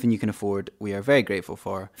 Anything you can afford, we are very grateful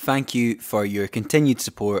for. Thank you for your continued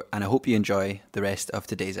support, and I hope you enjoy the rest of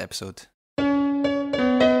today's episode.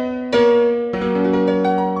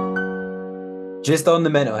 Just on the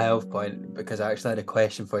mental health point, because I actually had a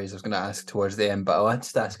question for you I was going to ask towards the end, but I'll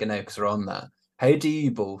just ask it now because we're on that. How do you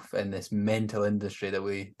both, in this mental industry that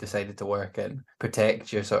we decided to work in,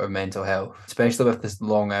 protect your sort of mental health, especially with this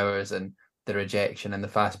long hours and the rejection and the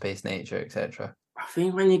fast-paced nature, etc.? I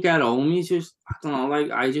think when you get home, you just, I don't know, like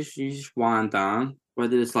you just wind down,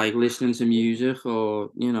 whether it's like listening to music or,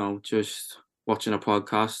 just watching a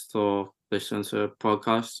podcast or listening to a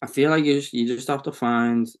podcast. I feel like you just have to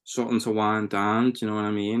find something to wind down, do you know what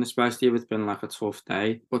I mean? Especially if it's been like a tough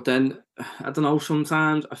day. But then, I don't know,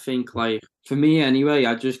 sometimes I think, like, for me anyway,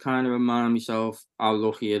 I just kind of remind myself how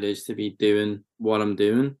lucky it is to be doing what I'm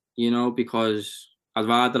doing, because I'd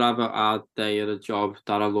rather have a hard day at a job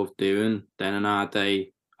that I love doing than an hard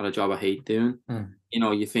day at a job I hate doing.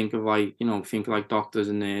 You think of like doctors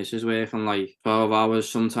and nurses working like 12 hours,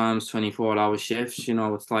 sometimes 24-hour shifts,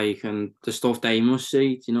 it's like, and the stuff they must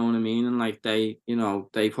see, do you know what I mean? And like they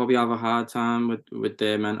probably have a hard time with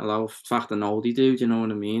their mental health. In fact, I know they do you know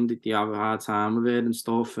what I mean? They have a hard time with it and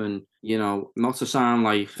stuff. And, not to sound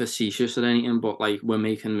like facetious or anything, but like we're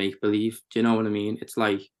making make-believe, do you know what I mean? It's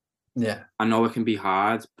like, yeah, I know it can be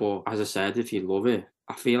hard, but as I said, if you love it,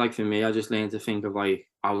 I feel like for me, I just learned to think of like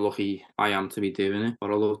how lucky I am to be doing it,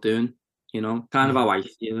 what I love doing, kind of how I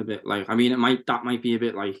feel a bit. Like, I mean, that might be a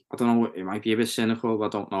bit like, I don't know, it might be a bit cynical, I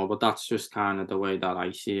don't know, but that's just kind of the way that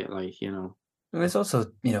I see it, like, It's also,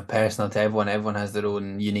 personal to everyone. Everyone has their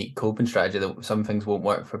own unique coping strategy that some things won't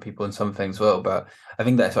work for people and some things will. But I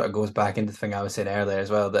think that sort of goes back into the thing I was saying earlier as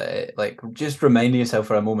well, that just reminding yourself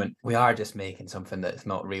for a moment, we are just making something that's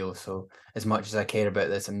not real. So as much as I care about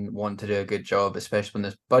this and want to do a good job, especially when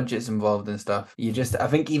there's budgets involved and stuff, I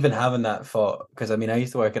think even having that thought, because I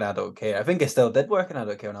used to work in adult care. I think I still did work in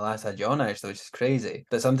adult care when I last had you on, actually, which is crazy.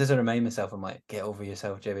 But sometimes I remind myself, I'm like, get over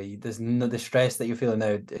yourself, Jimmy. There's no, the stress that you're feeling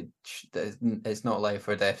now, it's not life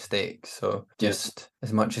or death stakes. So just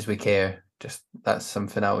as much as we care, just that's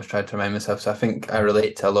something I always try to remind myself. So I think I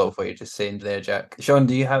relate to a lot of what you're just saying there, Jack. Shaun,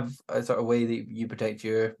 do you have a sort of way that you protect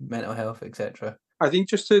your mental health, etc.? I think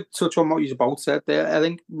just to touch on what you both said there, I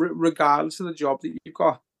think regardless of the job that you've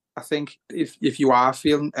got, I think if you are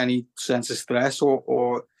feeling any sense of stress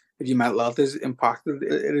or if your mental health is impacted,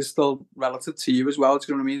 it is still relative to you as well. Do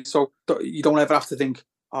you know what I mean? So you don't ever have to think,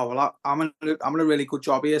 oh well, I'm in a really good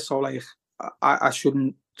job here, so like I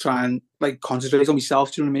shouldn't try and like concentrate on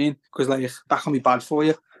myself. Do you know what I mean? Because like that can be bad for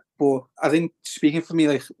you. But I think speaking for me,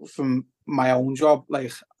 like from my own job,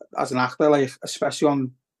 like as an actor, like especially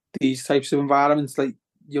on these types of environments, like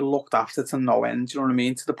you're looked after to no end. Do you know what I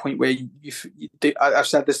mean? To the point where I've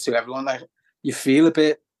said this to everyone, like you feel a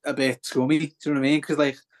bit scummy. Do you know what I mean? Because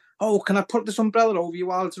like, oh, can I put this umbrella over you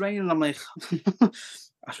while it's raining? And I'm like,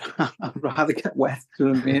 I'd rather get wet. Do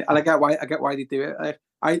you know what I mean? And I get why they do it. Like,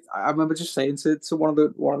 I remember just saying to one of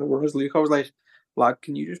the runners, Luke, I was like, lad,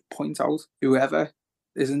 can you just point out whoever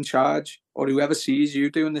is in charge or whoever sees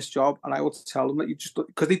you doing this job, and I will tell them that you just,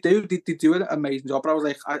 because they do an amazing job. But I was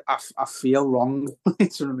like, I feel wrong. Do you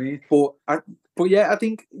know what I mean? But yeah, I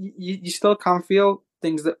think you still can feel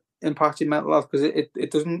things that impact your mental health, because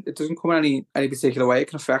it doesn't come in any particular way. It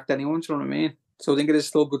can affect anyone. Do you know what I mean? So I think it is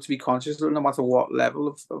still good to be conscious of, no matter what level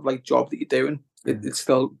of like job that you're doing. It's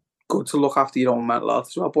still good to look after your own mental health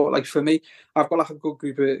as well. But like for me, I've got like a good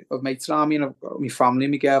group of mates around me, and I've got my family,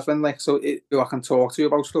 my girlfriend, like, so who I can talk to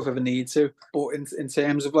about stuff if I need to. But in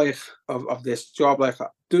terms of like of this job, like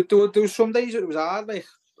there were some days it was hard, like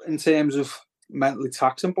in terms of mentally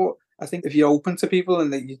taxing. But I think if you're open to people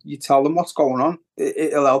and you tell them what's going on,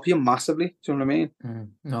 it'll help you massively. Do you know what I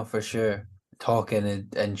mean? No, for sure. Talking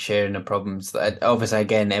and sharing the problems. Obviously,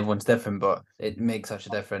 again, everyone's different, but it makes such a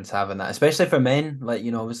difference having that, especially for men. Like,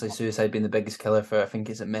 obviously suicide being the biggest killer for, I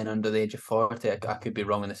think, is it men under the age of 40? I could be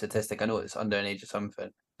wrong in the statistic. I know it's under an age of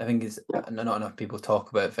something. I think it's not enough people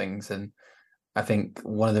talk about things, and I think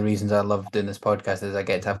one of the reasons I love doing this podcast is I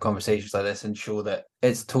get to have conversations like this and show that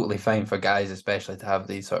it's totally fine for guys, especially, to have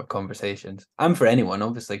these sort of conversations. And for anyone,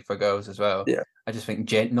 obviously, for girls as well. Yeah. I just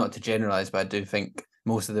think, not to generalize, but I do think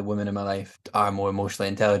most of the women in my life are more emotionally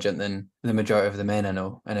intelligent than the majority of the men I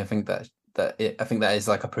know. And I think that is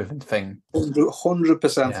like a proven thing.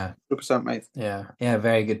 100%. Yeah. 100%, mate. Yeah,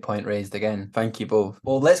 very good point raised again. Thank you both.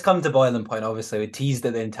 Well, let's come to boiling point. Obviously, we teased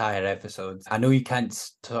it the entire episode. I know you can't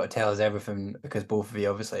sort of tell us everything because both of you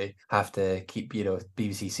obviously have to keep,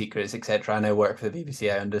 BBC secrets, etc. I now work for the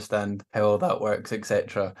BBC. I understand how all that works,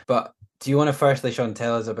 etc. But do you want to firstly, Shaun,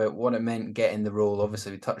 tell us about what it meant getting the role?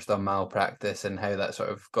 Obviously, we touched on malpractice and how that sort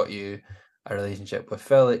of got you a relationship with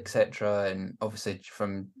Phil, etc., and obviously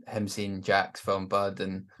from him seeing Jack's film Bud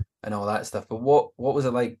and all that stuff. But what was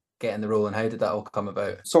it like getting the role, and how did that all come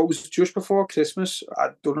about? So it was just before Christmas.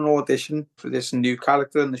 I'd done an audition for this new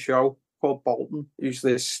character in the show called Bolton, who's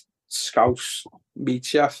this Scouse meat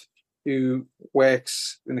chef who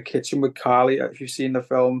works in the kitchen with Carly. If you've seen the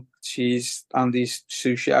film, she's Andy's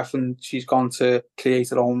sous chef, and she's gone to create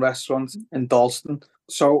her own restaurant in Dalston.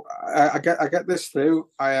 So I get this through.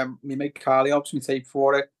 Me mate Carly helps me tape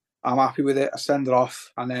for it. I'm happy with it. I send it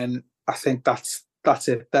off, and then I think that's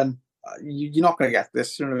it. Then you're not going to get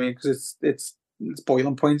this, you know what I mean? Because it's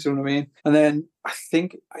boiling point, you know what I mean? And then I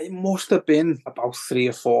think it must have been about 3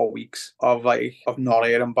 or 4 weeks of not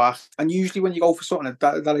hearing back. And usually when you go for something,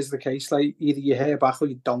 that is the case. Like either you hear back or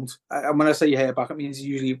you don't. And when I say you hear back, it means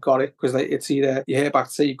usually you've got it, because like it's either you hear back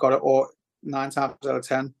to say you've got it, or 9 times out of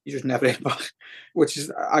 10 you just never hear back. Which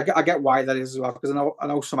is I get why that is as well, because I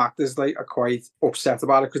know some actors like are quite upset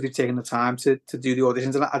about it because they've taken the time to do the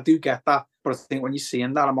auditions, and I do get that. But I think when you're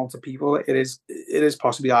seeing that amount of people, it is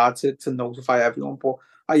possibly hard to notify everyone. But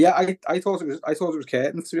I thought it was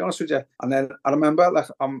curtains, to be honest with you. And then I remember, like,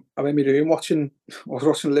 I'm in my room watching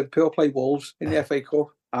Liverpool play Wolves in the FA Cup,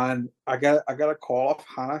 and I get a call off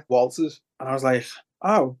Hannah Walters, and I was like,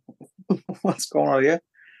 oh, what's going on here?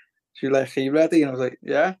 She was like, are you ready? And I was like,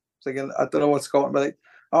 yeah. I was like, I don't know what's going on, but like,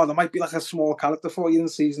 oh, there might be like a small character for you in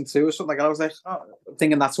season 2 or something. And I was like, oh,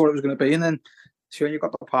 thinking that's what it was going to be. And then sure, you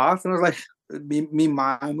got the part, and I was like, me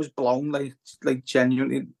mind was blown, like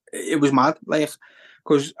genuinely, it was mad. Like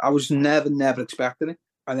because I was never expecting it.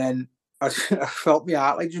 And then I felt my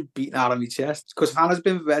heart like just beating out of my chest, because Hannah's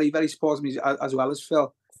been very supportive of me as well as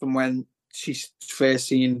Phil from when she's first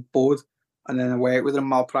seen Bud, and then I worked with her in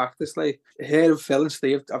Malpractice. Like, her and Phil and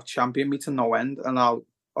Steve have championed me to no end, and I'll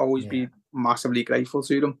always be massively grateful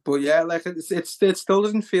to them. But yeah, like it still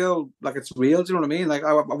doesn't feel like it's real. Do you know what I mean? Like,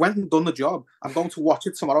 I went and done the job. I'm going to watch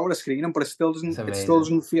it tomorrow at a screening, but it still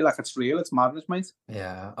doesn't feel like it's real. It's madness, mate.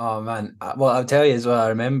 Yeah. Oh man. Well, I'll tell you as well. I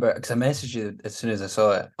remember because I messaged you as soon as I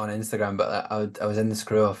saw it on Instagram. But I was in the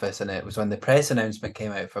Screw office, and it was when the press announcement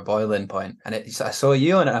came out for Boiling Point, and I saw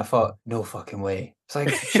you on it. And I thought, no fucking way. It's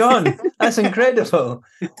like, Shaun, that's incredible.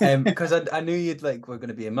 Because I knew you'd like were going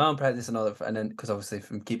to be in Malpractice and all that, and then because obviously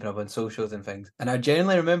from keeping up on socials and things, and I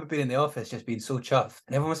genuinely remember being in the office just being so chuffed,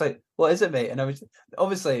 and everyone was like, "What is it, mate?" And I was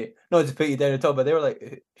obviously not to put you down at all, but they were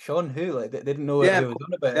like, "Shaun, who?" Like they didn't know who it was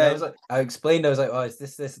on about. And I was like, I explained, I was like, "Oh, it's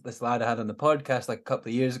this lad I had on the podcast like a couple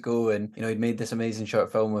of years ago, and you know he'd made this amazing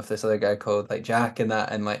short film with this other guy called like Jack and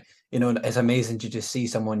that, and like." You know, it's amazing to just see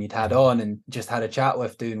someone you'd had on and just had a chat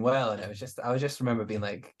with doing well. And I just remember being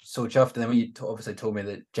like so chuffed. And then when you obviously told me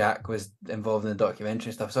that Jack was involved in the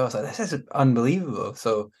documentary stuff, so I was like, this is unbelievable.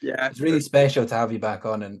 So yeah, it's really special to have you back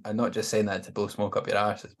on, and I'm not just saying that to blow smoke up your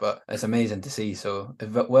arses, but it's amazing to see. So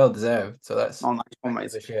well deserved. So that's nice one,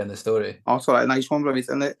 mate. For sharing the story. Also, a nice one, mate.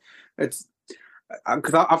 And it's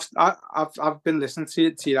because I've been listening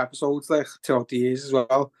to your episodes like throughout the years as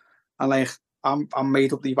well, and like. I'm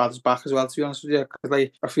made up that you've had us back as well, to be honest with you, because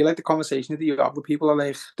like I feel like the conversations that you have with people are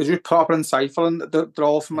like they're just proper insightful, and they're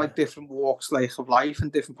all from like different walks like of life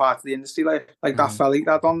and different parts of the industry. Like that fella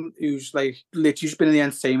that on who's like literally just been in the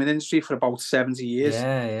entertainment industry for about 70 years.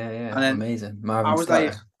 Yeah. And then amazing. Marvin I was Scott.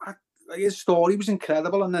 like his story was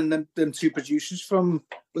incredible, and then them two producers were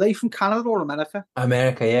they from Canada or America?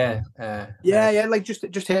 America, yeah. Like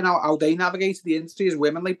just hearing how they navigated the industry as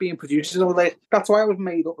women, like being producers. I was like, that's why I was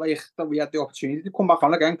made up like that we had the opportunity to come back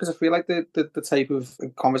on again, because I feel like the type of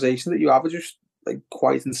conversation that you have are just like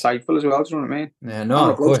quite insightful as well. Do you know what I mean? Yeah, no,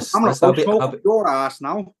 of course. I'm not going your ass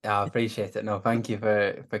now. Yeah, I appreciate it. No, thank you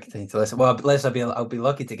for continuing to listen. Well, I'll be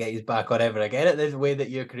lucky to get you back on ever again at this way that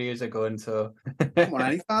your careers are going. So come on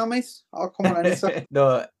anytime, mate. I'll come on anytime.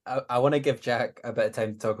 No, I want to give Jack a bit of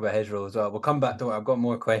time to talk about his role as well. We'll come back to it. I've got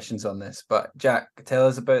more questions on this, but Jack, tell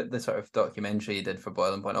us about the sort of documentary you did for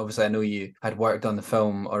Boiling Point. Obviously, I know you had worked on the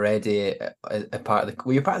film already.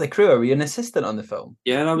 Were you part of the crew, or were you an assistant on the film?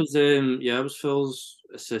 Yeah, I was Phil's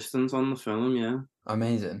assistant on the film. Yeah,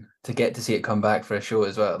 amazing to get to see it come back for a show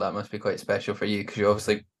as well. That must be quite special for you, because you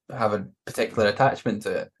obviously have a particular attachment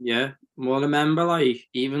to it. Yeah. Well, I remember like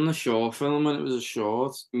even the short film when it was a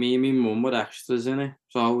short, me and my mum were extras in it.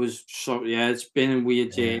 So it's been a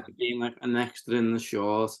weird journey being like an extra in the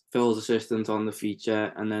short, Phil's assistant on the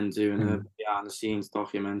feature, and then doing a behind the scenes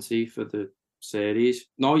documentary for the series.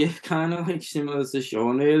 No, yeah, kind of like similar to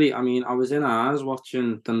Shaun, really. I mean, I was in ours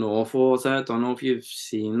watching The North Water. I don't know if you've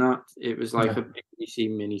seen that. It was like a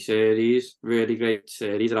BBC mini-series, really great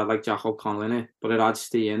series. It had like Jack O'Connell in it, but it had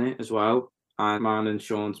Steve in it as well. And mine and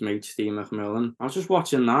Shaun's mate, Steve McLoughlin. I was just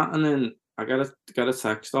watching that, and then I got a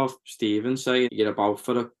text off Stephen saying you're about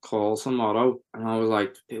for a call tomorrow, and I was like,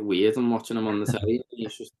 a bit weird. I'm watching him on the telly, and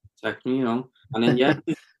he's just texting me, you know. And then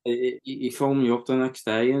he phoned me up the next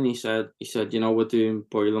day, and he said, you know, we're doing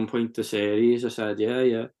Boiling Point the series. I said,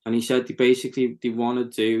 yeah. And he said they want to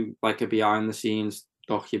do like a behind the scenes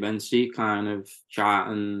documentary, kind of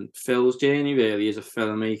chatting Phil's journey really as a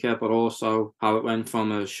filmmaker, but also how it went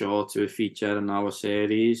from a short to a feature and now a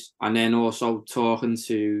series, and then also talking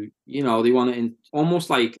to, you know, they want to almost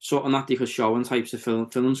like something that they could show in types of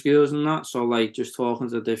film schools and that, so like just talking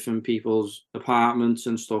to different people's departments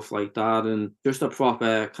and stuff like that, and just a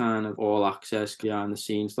proper kind of all access behind the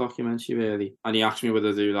scenes documentary really. And he asked me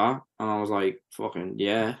whether to do that, and I was like, fucking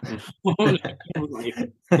yeah. I was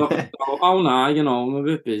like, oh nah, you know, I'm a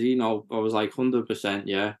bit busy. No, I was like 100%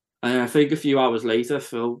 yeah. And I think a few hours later,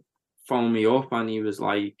 Phil phoned me up and he was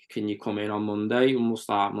like, can you come in on Monday and we'll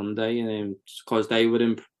start Monday? And because they were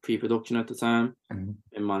in pre-production at the time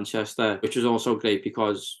in Manchester, which was also great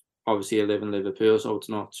because obviously I live in Liverpool, so it's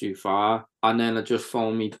not too far. And then I just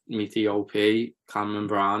phoned me DOP, Cameron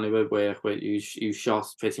Brown, who I work with, who shot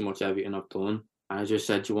pretty much everything I've done. And I just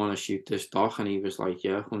said, do you want to shoot this doc? And he was like,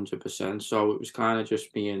 yeah, 100%. So it was kind of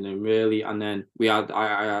just me and him, really. And then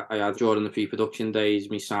I had during the pre-production days,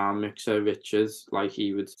 my sound mixer, Richard, like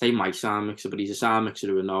he would say my sound mixer, but he's a sound mixer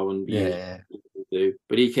who I know and do.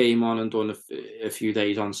 But he came on and done a few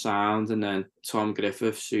days on sound. And then Tom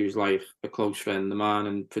Griffiths, who's like a close friend of mine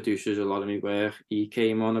and produces a lot of my work, he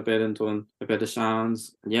came on a bit and done a bit of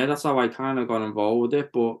sounds. And yeah, that's how I kind of got involved with it.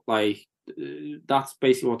 But like, that's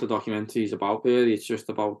basically what the documentary is about. Really, it's just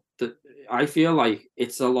about I feel like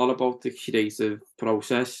it's a lot about the creative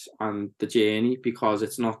process and the journey, because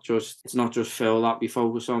it's not just Phil that we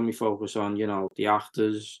focus on. We focus on, you know, the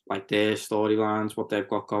actors, like their storylines, what they've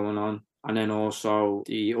got going on, and then also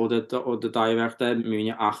the other director,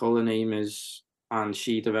 McLoughlin, her name is, and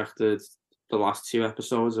she directed the last 2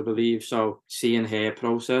 episodes, I believe. So seeing her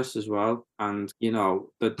process as well, and you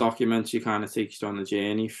know, the documentary kind of takes you on the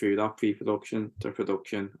journey through that pre-production to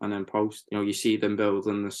production and then post. You know, you see them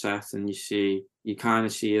building the set, and you kind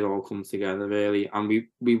of see it all come together really. And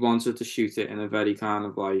we wanted to shoot it in a very kind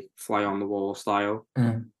of like fly on the wall style.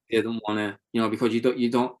 Didn't want to, you know, because you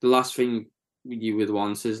don't. The last thing you would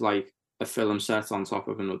want is like a film set on top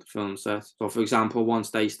of another film set. So, for example,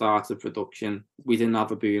 once they started production, we didn't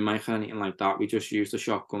have a boom mic or anything like that. We just used a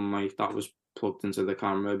shotgun mic that was plugged into the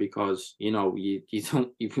camera, because, you know, we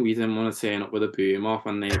didn't want to turn up with a boom off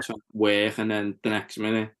and they're trying to work, and then the next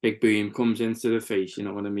minute big boom comes into the face. You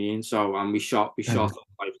know what I mean? So, and we shot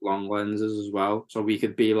like long lenses as well, so we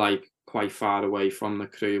could be like quite far away from the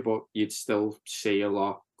crew, but you'd still see a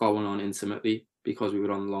lot going on intimately, because we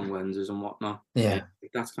were on long lenses and whatnot. Yeah.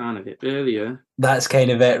 That's kind of it, really, yeah. That's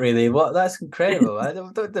kind of it, really. That's incredible. I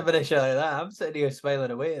don't diminish it like that. I'm sitting here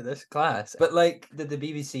smiling away at this class. But like, did the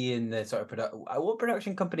BBC and the sort of what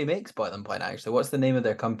production company makes Boiling Point, actually? What's the name of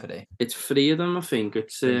their company? It's 3 of them, I think.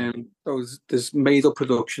 It's there's Made Up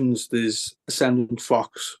Productions, there's Ascendant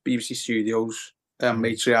Fox, BBC Studios,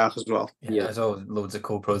 Matriarch as well. Yeah, there's all loads of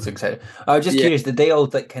co-pros, etc. I was just curious, did they all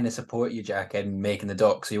like kind of support you, Jack, in making the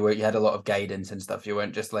doc? So you had a lot of guidance and stuff. You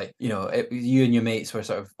weren't just like, you know, you and your mates were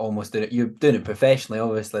sort of almost doing it. You're doing it professionally,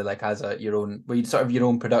 obviously, like as your own. Were you sort of your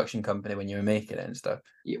own production company when you were making it and stuff?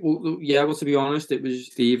 Yeah, well, to be honest, it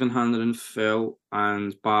was Stephen, Hannah, and Phil,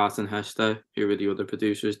 and Bart and Hester, who were the other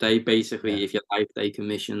producers. They basically, if you like, they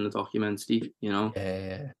commissioned the documentary, you know.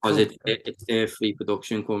 Because it's their 3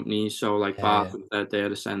 production companies. So like Bart,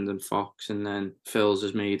 they're Ascendant Fox, and then Phil's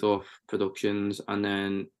is Made Up Productions, and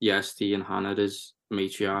then Steve and Hannah is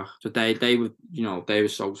Matriarch. So they were, you know, they were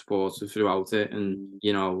so supportive throughout it, and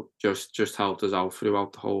you know, just helped us out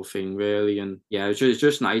throughout the whole thing, really. And yeah, it's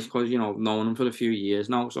just nice, because, you know, known them for a few years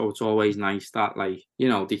now, so it's always nice that, like, you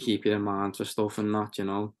know, they keep you in mind for stuff and that, you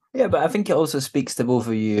know. Yeah, but I think it also speaks to both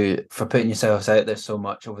of you for putting yourselves out there so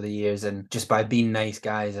much over the years, and just by being nice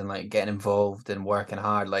guys and like getting involved and working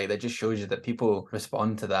hard, like that just shows you that people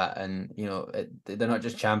respond to that, and you know, they're not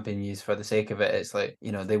just championing you for the sake of it. It's like,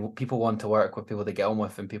 you know, people want to work with people they get on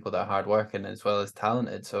with and people that are hardworking as well as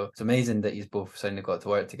talented. So it's amazing that you both suddenly got to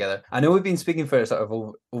work together. I know we've been speaking for sort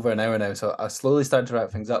of over an hour now, so I'll slowly start to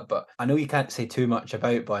wrap things up. But I know you can't say too much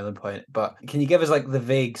about Boiling Point, but can you give us like the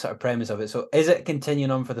vague sort of premise of it? So is it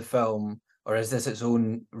continuing on for the film, or is this its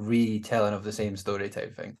own retelling of the same story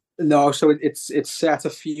type thing? No, so it's set a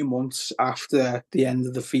few months after the end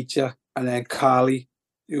of the feature, and then Carly,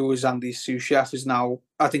 who was Andy's sous chef, is now,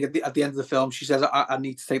 I think at the end of the film, she says, I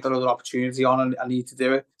need to take that other opportunity on, and I need to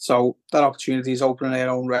do it. So that opportunity is opening her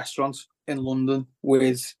own restaurant in London,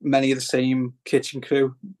 with many of the same kitchen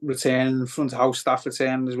crew returning, front of house staff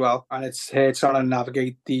returning as well. And it's her trying to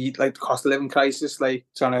navigate the cost of living crisis, like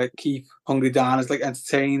trying to keep Hungry Diners like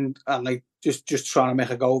entertained, and like just trying to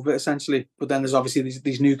make a go of it, essentially. But then there's obviously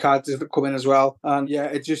these new characters that come in as well, and yeah,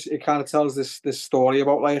 it kind of tells this story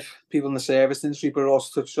about like people in the service industry, but it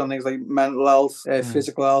also touches on things like mental health,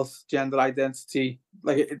 physical health, gender identity,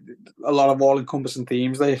 like a lot of all-encompassing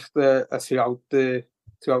themes like throughout the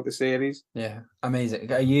series. Yeah,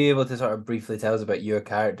 amazing. Are you able to sort of briefly tell us about your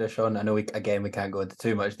character, Shaun? I know we can't go into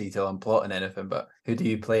too much detail on plot and anything, but who do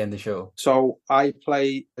you play in the show? So I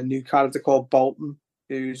play a new character called Bolton,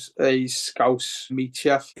 who's a Scouse meat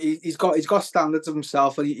chef. He's got standards of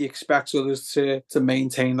himself, and he expects others to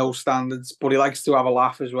maintain those standards, but he likes to have a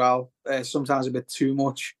laugh as well. Sometimes a bit too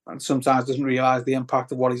much, and sometimes doesn't realise the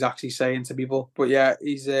impact of what he's actually saying to people. But yeah,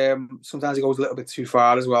 he's sometimes he goes a little bit too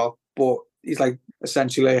far as well. But he's like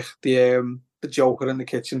essentially the Joker in the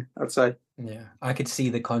kitchen, I'd say. Yeah, I could see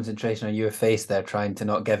the concentration on your face there, trying to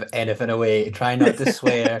not give anything away, trying not to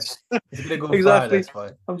swear. It's gonna go exactly. far,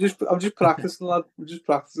 this I'm just practicing, lad. I'm just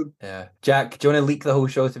practicing. Yeah, Jack, do you want to leak the whole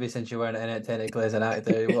show to me, since you weren't in it technically as an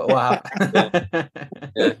actor? What happened?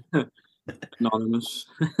 Yeah. Anonymous.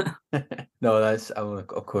 No, I'm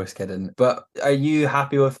of course kidding. But are you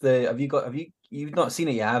happy with you've not seen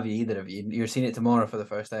it yet, have you, either of you? You're seeing it tomorrow for the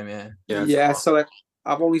first time, yeah? Yeah, so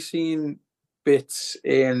I've only seen bits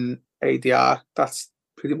in ADR. That's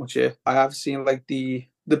pretty much it. I have seen like the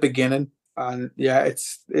beginning, and yeah,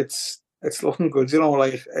 it's it's looking good, you know.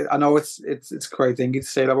 Like I know it's quite thingy to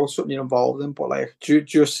say about something you're involved in, but like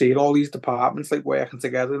just seeing all these departments like working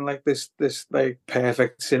together and like this like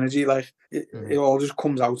perfect synergy, like it all just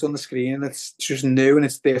comes out on the screen and it's just new and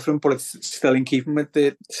it's different, but it's still in keeping with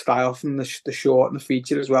the style from the short and the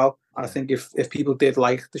feature as well. And I think if people did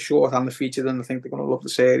like the short and the feature, then I think they're going to love the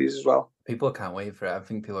series as well. People can't wait for it. I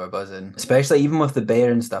think people are buzzing, especially even with the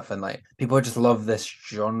bear and stuff. And like people just love this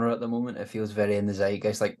genre at the moment. It feels very in the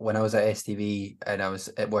zeitgeist. Like when I was at STV and I was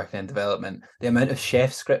working in development, the amount of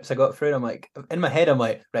chef scripts I got through, I'm like, in my head, I'm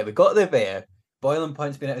like, right, we got the bear. Boiling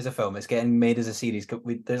Point's been out as a film. It's getting made as a series.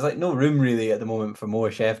 There's like no room really at the moment for more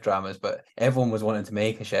chef dramas, but everyone was wanting to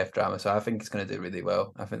make a chef drama, so I think it's going to do really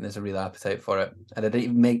well. I think there's a real appetite for it, and I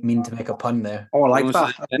didn't even mean to make a pun there. Oh, I like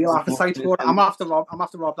that. A real appetite for it. I'm gonna have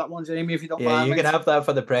to rob that one, Jamie, if you don't mind. Yeah, you can have that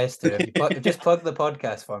for the press too. If you just plug the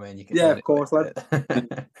podcast for me, and you can. Yeah, of course, lad.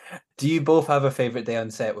 Do you both have a favourite day on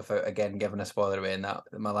set without again giving a spoiler away? And that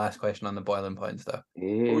my last question on the Boiling Point stuff.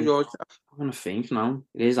 Yeah, I want to think now.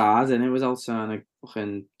 It is hard, and it was out trying to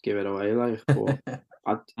fucking give it away, like. But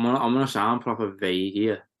I'm gonna sound proper vague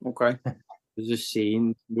here. Okay. There's a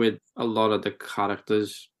scene with a lot of the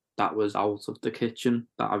characters that was out of the kitchen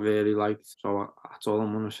that I really liked. So that's all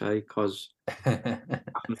I'm gonna say, because I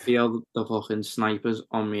can feel the fucking snipers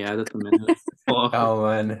on my head at the minute. Oh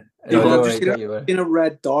man, just in a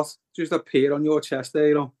red dot just appear on your chest there,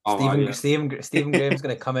 you know. Stephen Graham's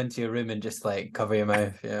gonna come into your room and just like cover your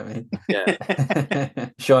mouth. You know what I mean? Yeah.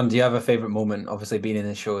 Sean, do you have a favourite moment? Obviously, being in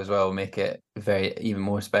the show as well will make it even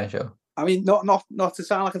more special. I mean, not to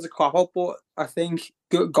sound like it's a cop out, but I think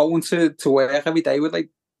going to work every day with like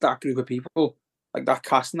that group of people, like that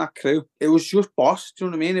cast and that crew, it was just boss. Do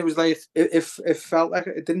you know what I mean? It was like it felt like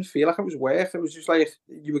it didn't feel like it was work. It was just like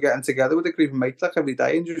you were getting together with a group of mates like every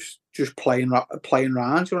day and just playing around. Do you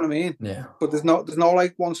know what I mean? Yeah. But there's no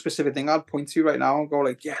like one specific thing I'd point to right now and go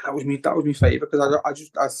like, yeah, that was my favorite, because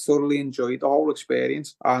I thoroughly enjoyed the whole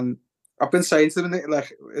experience. And I've been saying to them,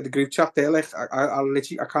 like, in the group chat there, like, I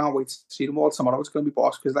literally, I can't wait to see them all tomorrow. It's going to be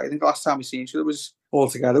boss, because like, I think the last time we seen each other was all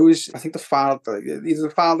together. It was, I think, either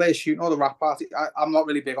the final day shooting or the rap party. I'm not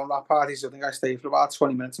really big on rap parties. So I think I stayed for about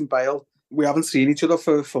 20 minutes and bailed. We haven't seen each other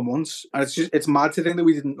for months, and it's mad to think that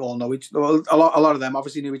we didn't all know each other. Well, a lot of them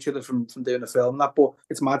obviously knew each other from doing the film and that, but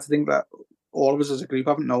it's mad to think that all of us as a group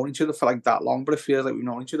haven't known each other for like that long, but it feels like we've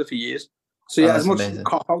known each other for years. So yeah, as much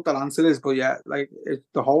cop out that answer is, but yeah, like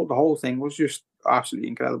the whole thing was just absolutely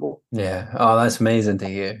incredible. Yeah, oh, that's amazing to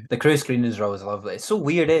hear. The crew screenings are always lovely. It's so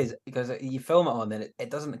weird, because you film it on, and it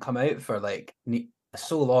doesn't come out for like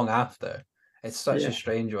so long after. It's such a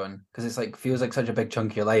strange one, because it's like feels like such a big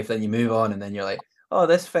chunk of your life. Then you move on, and then you're like, oh,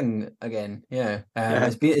 this thing again. Yeah.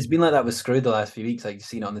 It's been like that with Screwed the last few weeks. Like you've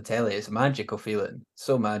seen it on the telly. It's a magical feeling.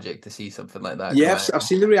 So magic to see something like that. Yeah, I've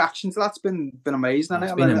seen the reaction to that's been amazing.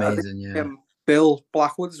 It's been amazing. Bill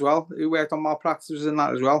Blackwood as well, who worked on Malpractice, was in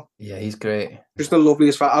that as well. Yeah, he's great. Just the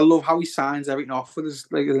loveliest fella. I love how he signs everything off with his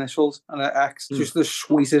like initials and an X. Just the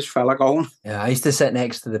sweetest fella going. Yeah, I used to sit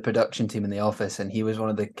next to the production team in the office, and he was one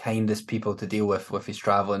of the kindest people to deal with his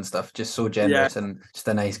travel and stuff. Just so generous and just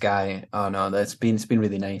a nice guy. Oh no, it's been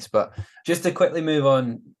really nice. But just to quickly move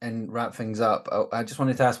on and wrap things up, I just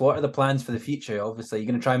wanted to ask, what are the plans for the future? Obviously, you're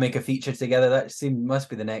going to try and make a feature together. That must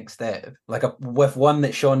be the next step. Like with one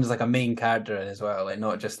that Shaun's like a main character in as well, like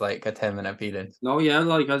not just like a 10-minute appearance. No, yeah,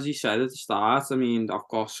 like as you said at the start, I mean, I've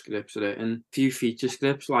got scripts written, a few feature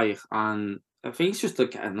scripts, like, and I think it's just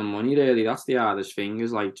like getting the money, really. That's the hardest thing,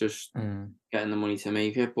 is like just getting the money to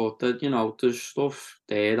make it. But there's stuff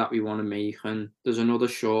there that we want to make, and there's another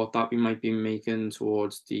short that we might be making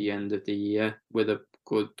towards the end of the year with a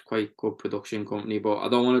quite good production company. But I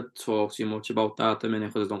don't want to talk too much about that at the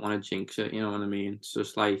minute, because I don't want to jinx it. You know what I mean? It's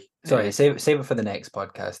just like, sorry, save it for the next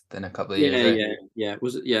podcast in a couple of years. Yeah,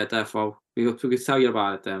 definitely. We could tell you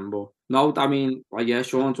about it then, but no, I mean, like, yeah,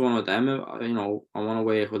 Shaun's one of them. I want to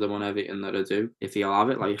work with him on everything that I do, if he'll have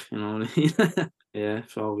it, like, you know what I mean? Yeah,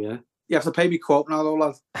 so yeah. You have to pay me quote now, though,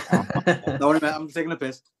 lad. No, I'm taking a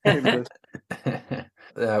piss.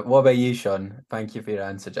 What about you, Shaun? Thank you for your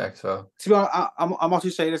answer, Jack. So, to be honest, I'm also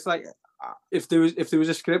saying it's like, if there was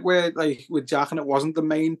a script where like with Jack and it wasn't the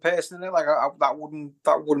main person in it, like that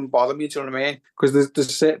wouldn't bother me. Do you know what I mean? Because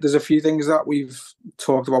there's a few things that we've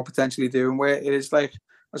talked about potentially doing where it is like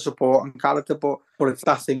a supporting character, but it's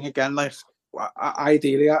that thing again. Like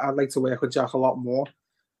ideally, I'd like to work with Jack a lot more,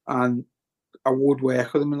 and I would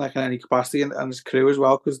work with him in like in any capacity, and his crew as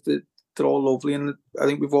well, because they're all lovely, and I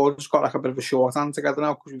think we've all just got like a bit of a shorthand together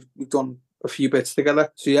now, because we've done a few bits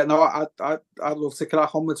together. So yeah, no, I'd love to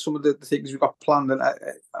crack on with some of the things we've got planned. And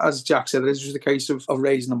as Jack said, it is just a case of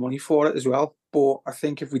raising the money for it as well. But I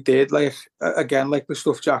think if we did, like, again, like the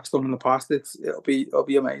stuff Jack's done in the past, it'll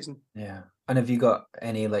be amazing. Yeah. And have you got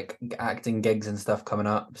any like acting gigs and stuff coming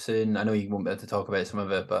up soon? I know you won't be able to talk about some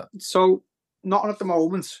of it, but so not at the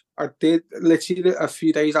moment. I did literally a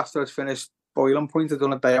few days after I'd finished Boiling Point, I'd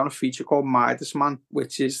done a day on a feature called Midas Man,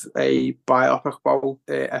 which is a biopic about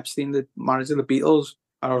Epstein, the manager of the Beatles.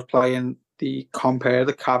 And I was playing the compere,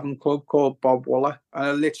 the Cavern Club, called Bob Wooler. And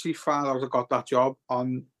I literally found out I got that job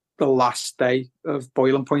on the last day of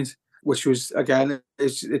Boiling Point, which was, again,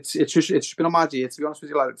 it's just been a mad year, to be honest with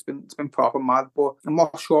you. Like, it's been proper mad, but I'm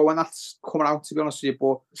not sure when that's coming out, to be honest with you.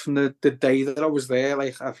 But from the day that I was there,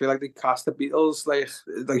 like, I feel like they cast the Beatles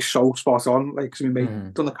like so spot on, like, because we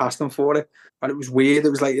done the casting for it, and it was weird. It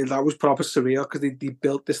was like, that was proper surreal, because they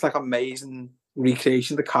built this like amazing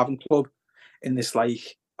recreation of the Cavern Club in this,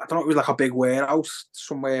 like, I don't know, it was like a big warehouse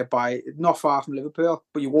somewhere not far from Liverpool.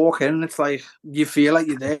 But you walk in and it's like, you feel like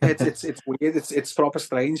you're there. It's weird. It's proper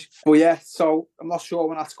strange. But yeah, so I'm not sure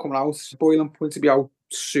when that's coming out. Boiling Point to be out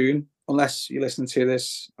soon, unless you listen to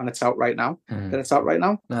this and it's out right now. Then it's out right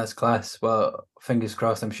now. No, that's class. Well, fingers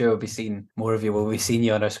crossed. I'm sure we'll be seeing more of you. We'll be seeing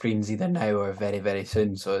you on our screens either now or very, very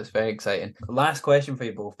soon. So it's very exciting. Last question for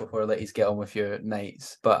you both before I let you get on with your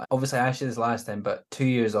nights. But obviously I asked you this last time, but 2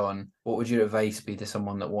 years on, what would your advice be to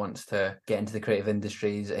someone that wants to get into the creative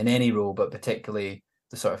industries in any role, but particularly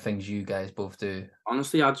the sort of things you guys both do?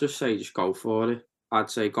 Honestly, I'd just say just go for it. I'd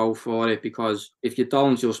say go for it, because if you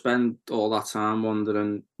don't, you'll spend all that time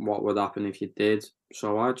wondering what would happen if you did.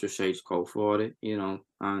 So I'd just say just go for it,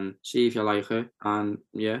 and see if you like it. And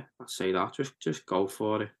yeah, I'd say that. Just go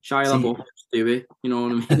for it. Shy up, just do it. You know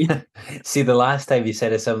what I mean? See, the last time you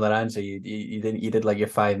said a similar answer, you did like your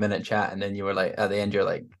 5-minute chat, and then you were like, at the end, you're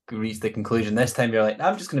like, reached the conclusion. This time you're like,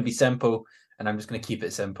 I'm just going to be simple, and I'm just going to keep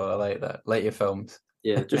it simple. I like that. Like your films.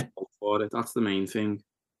 Yeah, just go for it. That's the main thing.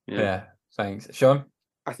 Yeah. Thanks. Shaun?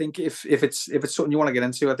 I think if it's something you want to get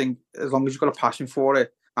into, I think as long as you've got a passion for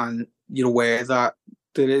it and you're aware that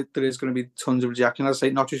there is going to be tons of rejection, as I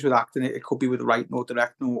say, not just with acting, it could be with writing or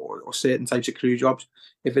directing or certain types of crew jobs.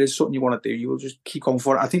 If it is something you want to do, you will just keep going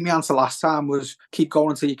for it. I think my answer last time was keep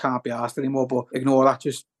going until you can't be asked anymore, but ignore that.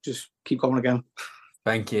 Just keep going again.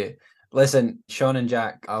 Thank you. Listen, Shaun and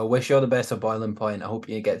Jack, I wish you all the best at Boiling Point. I hope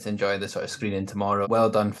you get to enjoy the sort of screening tomorrow. Well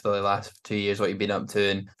done for the last 2 years, what you've been up to,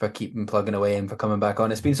 and for keeping plugging away and for coming back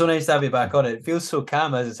on. It's been so nice to have you back on. It feels so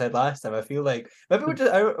calm, as I said last time. I feel like maybe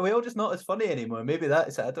are we all just not as funny anymore? Maybe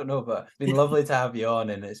that's it. I don't know, but it's been lovely to have you on,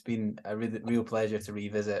 and it's been a real pleasure to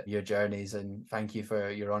revisit your journeys. And thank you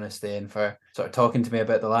for your honesty and for sort of talking to me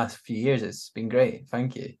about the last few years. It's been great.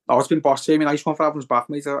 Thank you. Oh, it's been boss, Jamie. Nice one for having us back,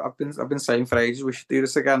 mate. I've been saying for ages we should do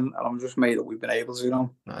this again, and I'm just made that we've been able to, No,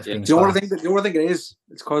 you know what I think? You know what I think it is?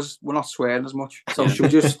 It's because we're not swearing as much. So should we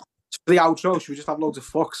just, for the outro, should we just have loads of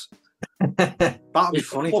fucks? That'd be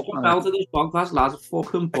funny. Fucking bell to this podcast, lads.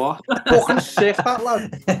 Fucking boss. Fucking sick, that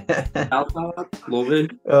lad. Love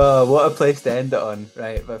it. Oh, what a place to end it on.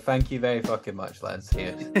 Right, but thank you very fucking much, lads.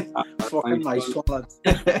 Cheers. Fucking nice one, lads.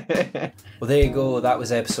 Well, there you go. That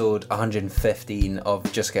was episode 115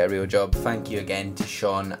 of Just Get a Real Job. Thank you again to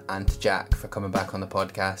Shaun and to Jack for coming back on the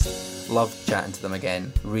podcast. Loved chatting to them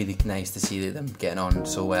again. Really nice to see them getting on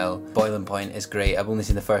so well. Boiling Point is great. I've only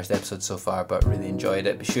seen the first episode so far, but really enjoyed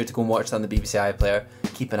it. Be sure to go and watch it on the BBC iPlayer.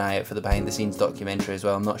 Keep an eye out for the behind the scenes documentary as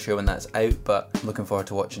well. I'm not sure when that's out, but I'm looking forward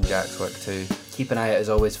to watching Jack's work too. Keep an eye out as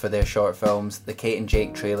always for their short films. The Kate and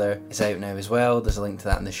Jake trailer is out now as well. There's a link to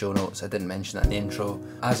that in the show notes. I didn't mention that in the intro.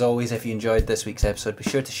 As always, if you enjoyed this week's episode, be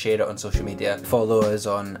sure to share it on social media. Follow us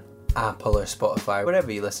on Apple or Spotify,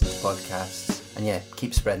 wherever you listen to podcasts. And yeah,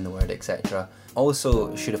 keep spreading the word, etc.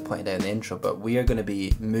 Also, should have pointed out in the intro, but we are going to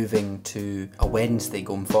be moving to a Wednesday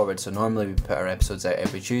going forward. So normally we put our episodes out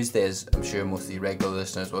every Tuesday, as I'm sure most of the regular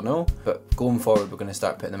listeners will know. But going forward, we're going to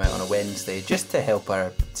start putting them out on a Wednesday, just to help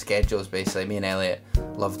our schedules, basically. Me and Elliot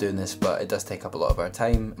love doing this, but it does take up a lot of our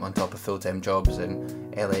time on top of full-time jobs,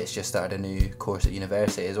 and Elliot's just started a new course at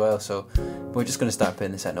university as well. So we're just going to start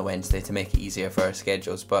putting this out on a Wednesday to make it easier for our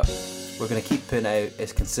schedules. But we're going to keep putting out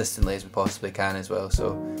as consistently as we possibly can as well.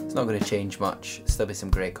 So it's not going to change much. Still be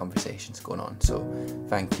some great conversations going on, so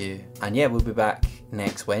thank you. And yeah, we'll be back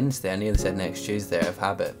next Wednesday. I nearly said next Tuesday out of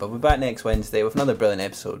habit, but we'll be back next Wednesday with another brilliant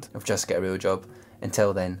episode of Just Get a Real Job.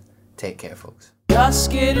 Until then, take care, folks.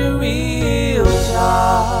 Just get a real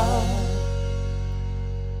job.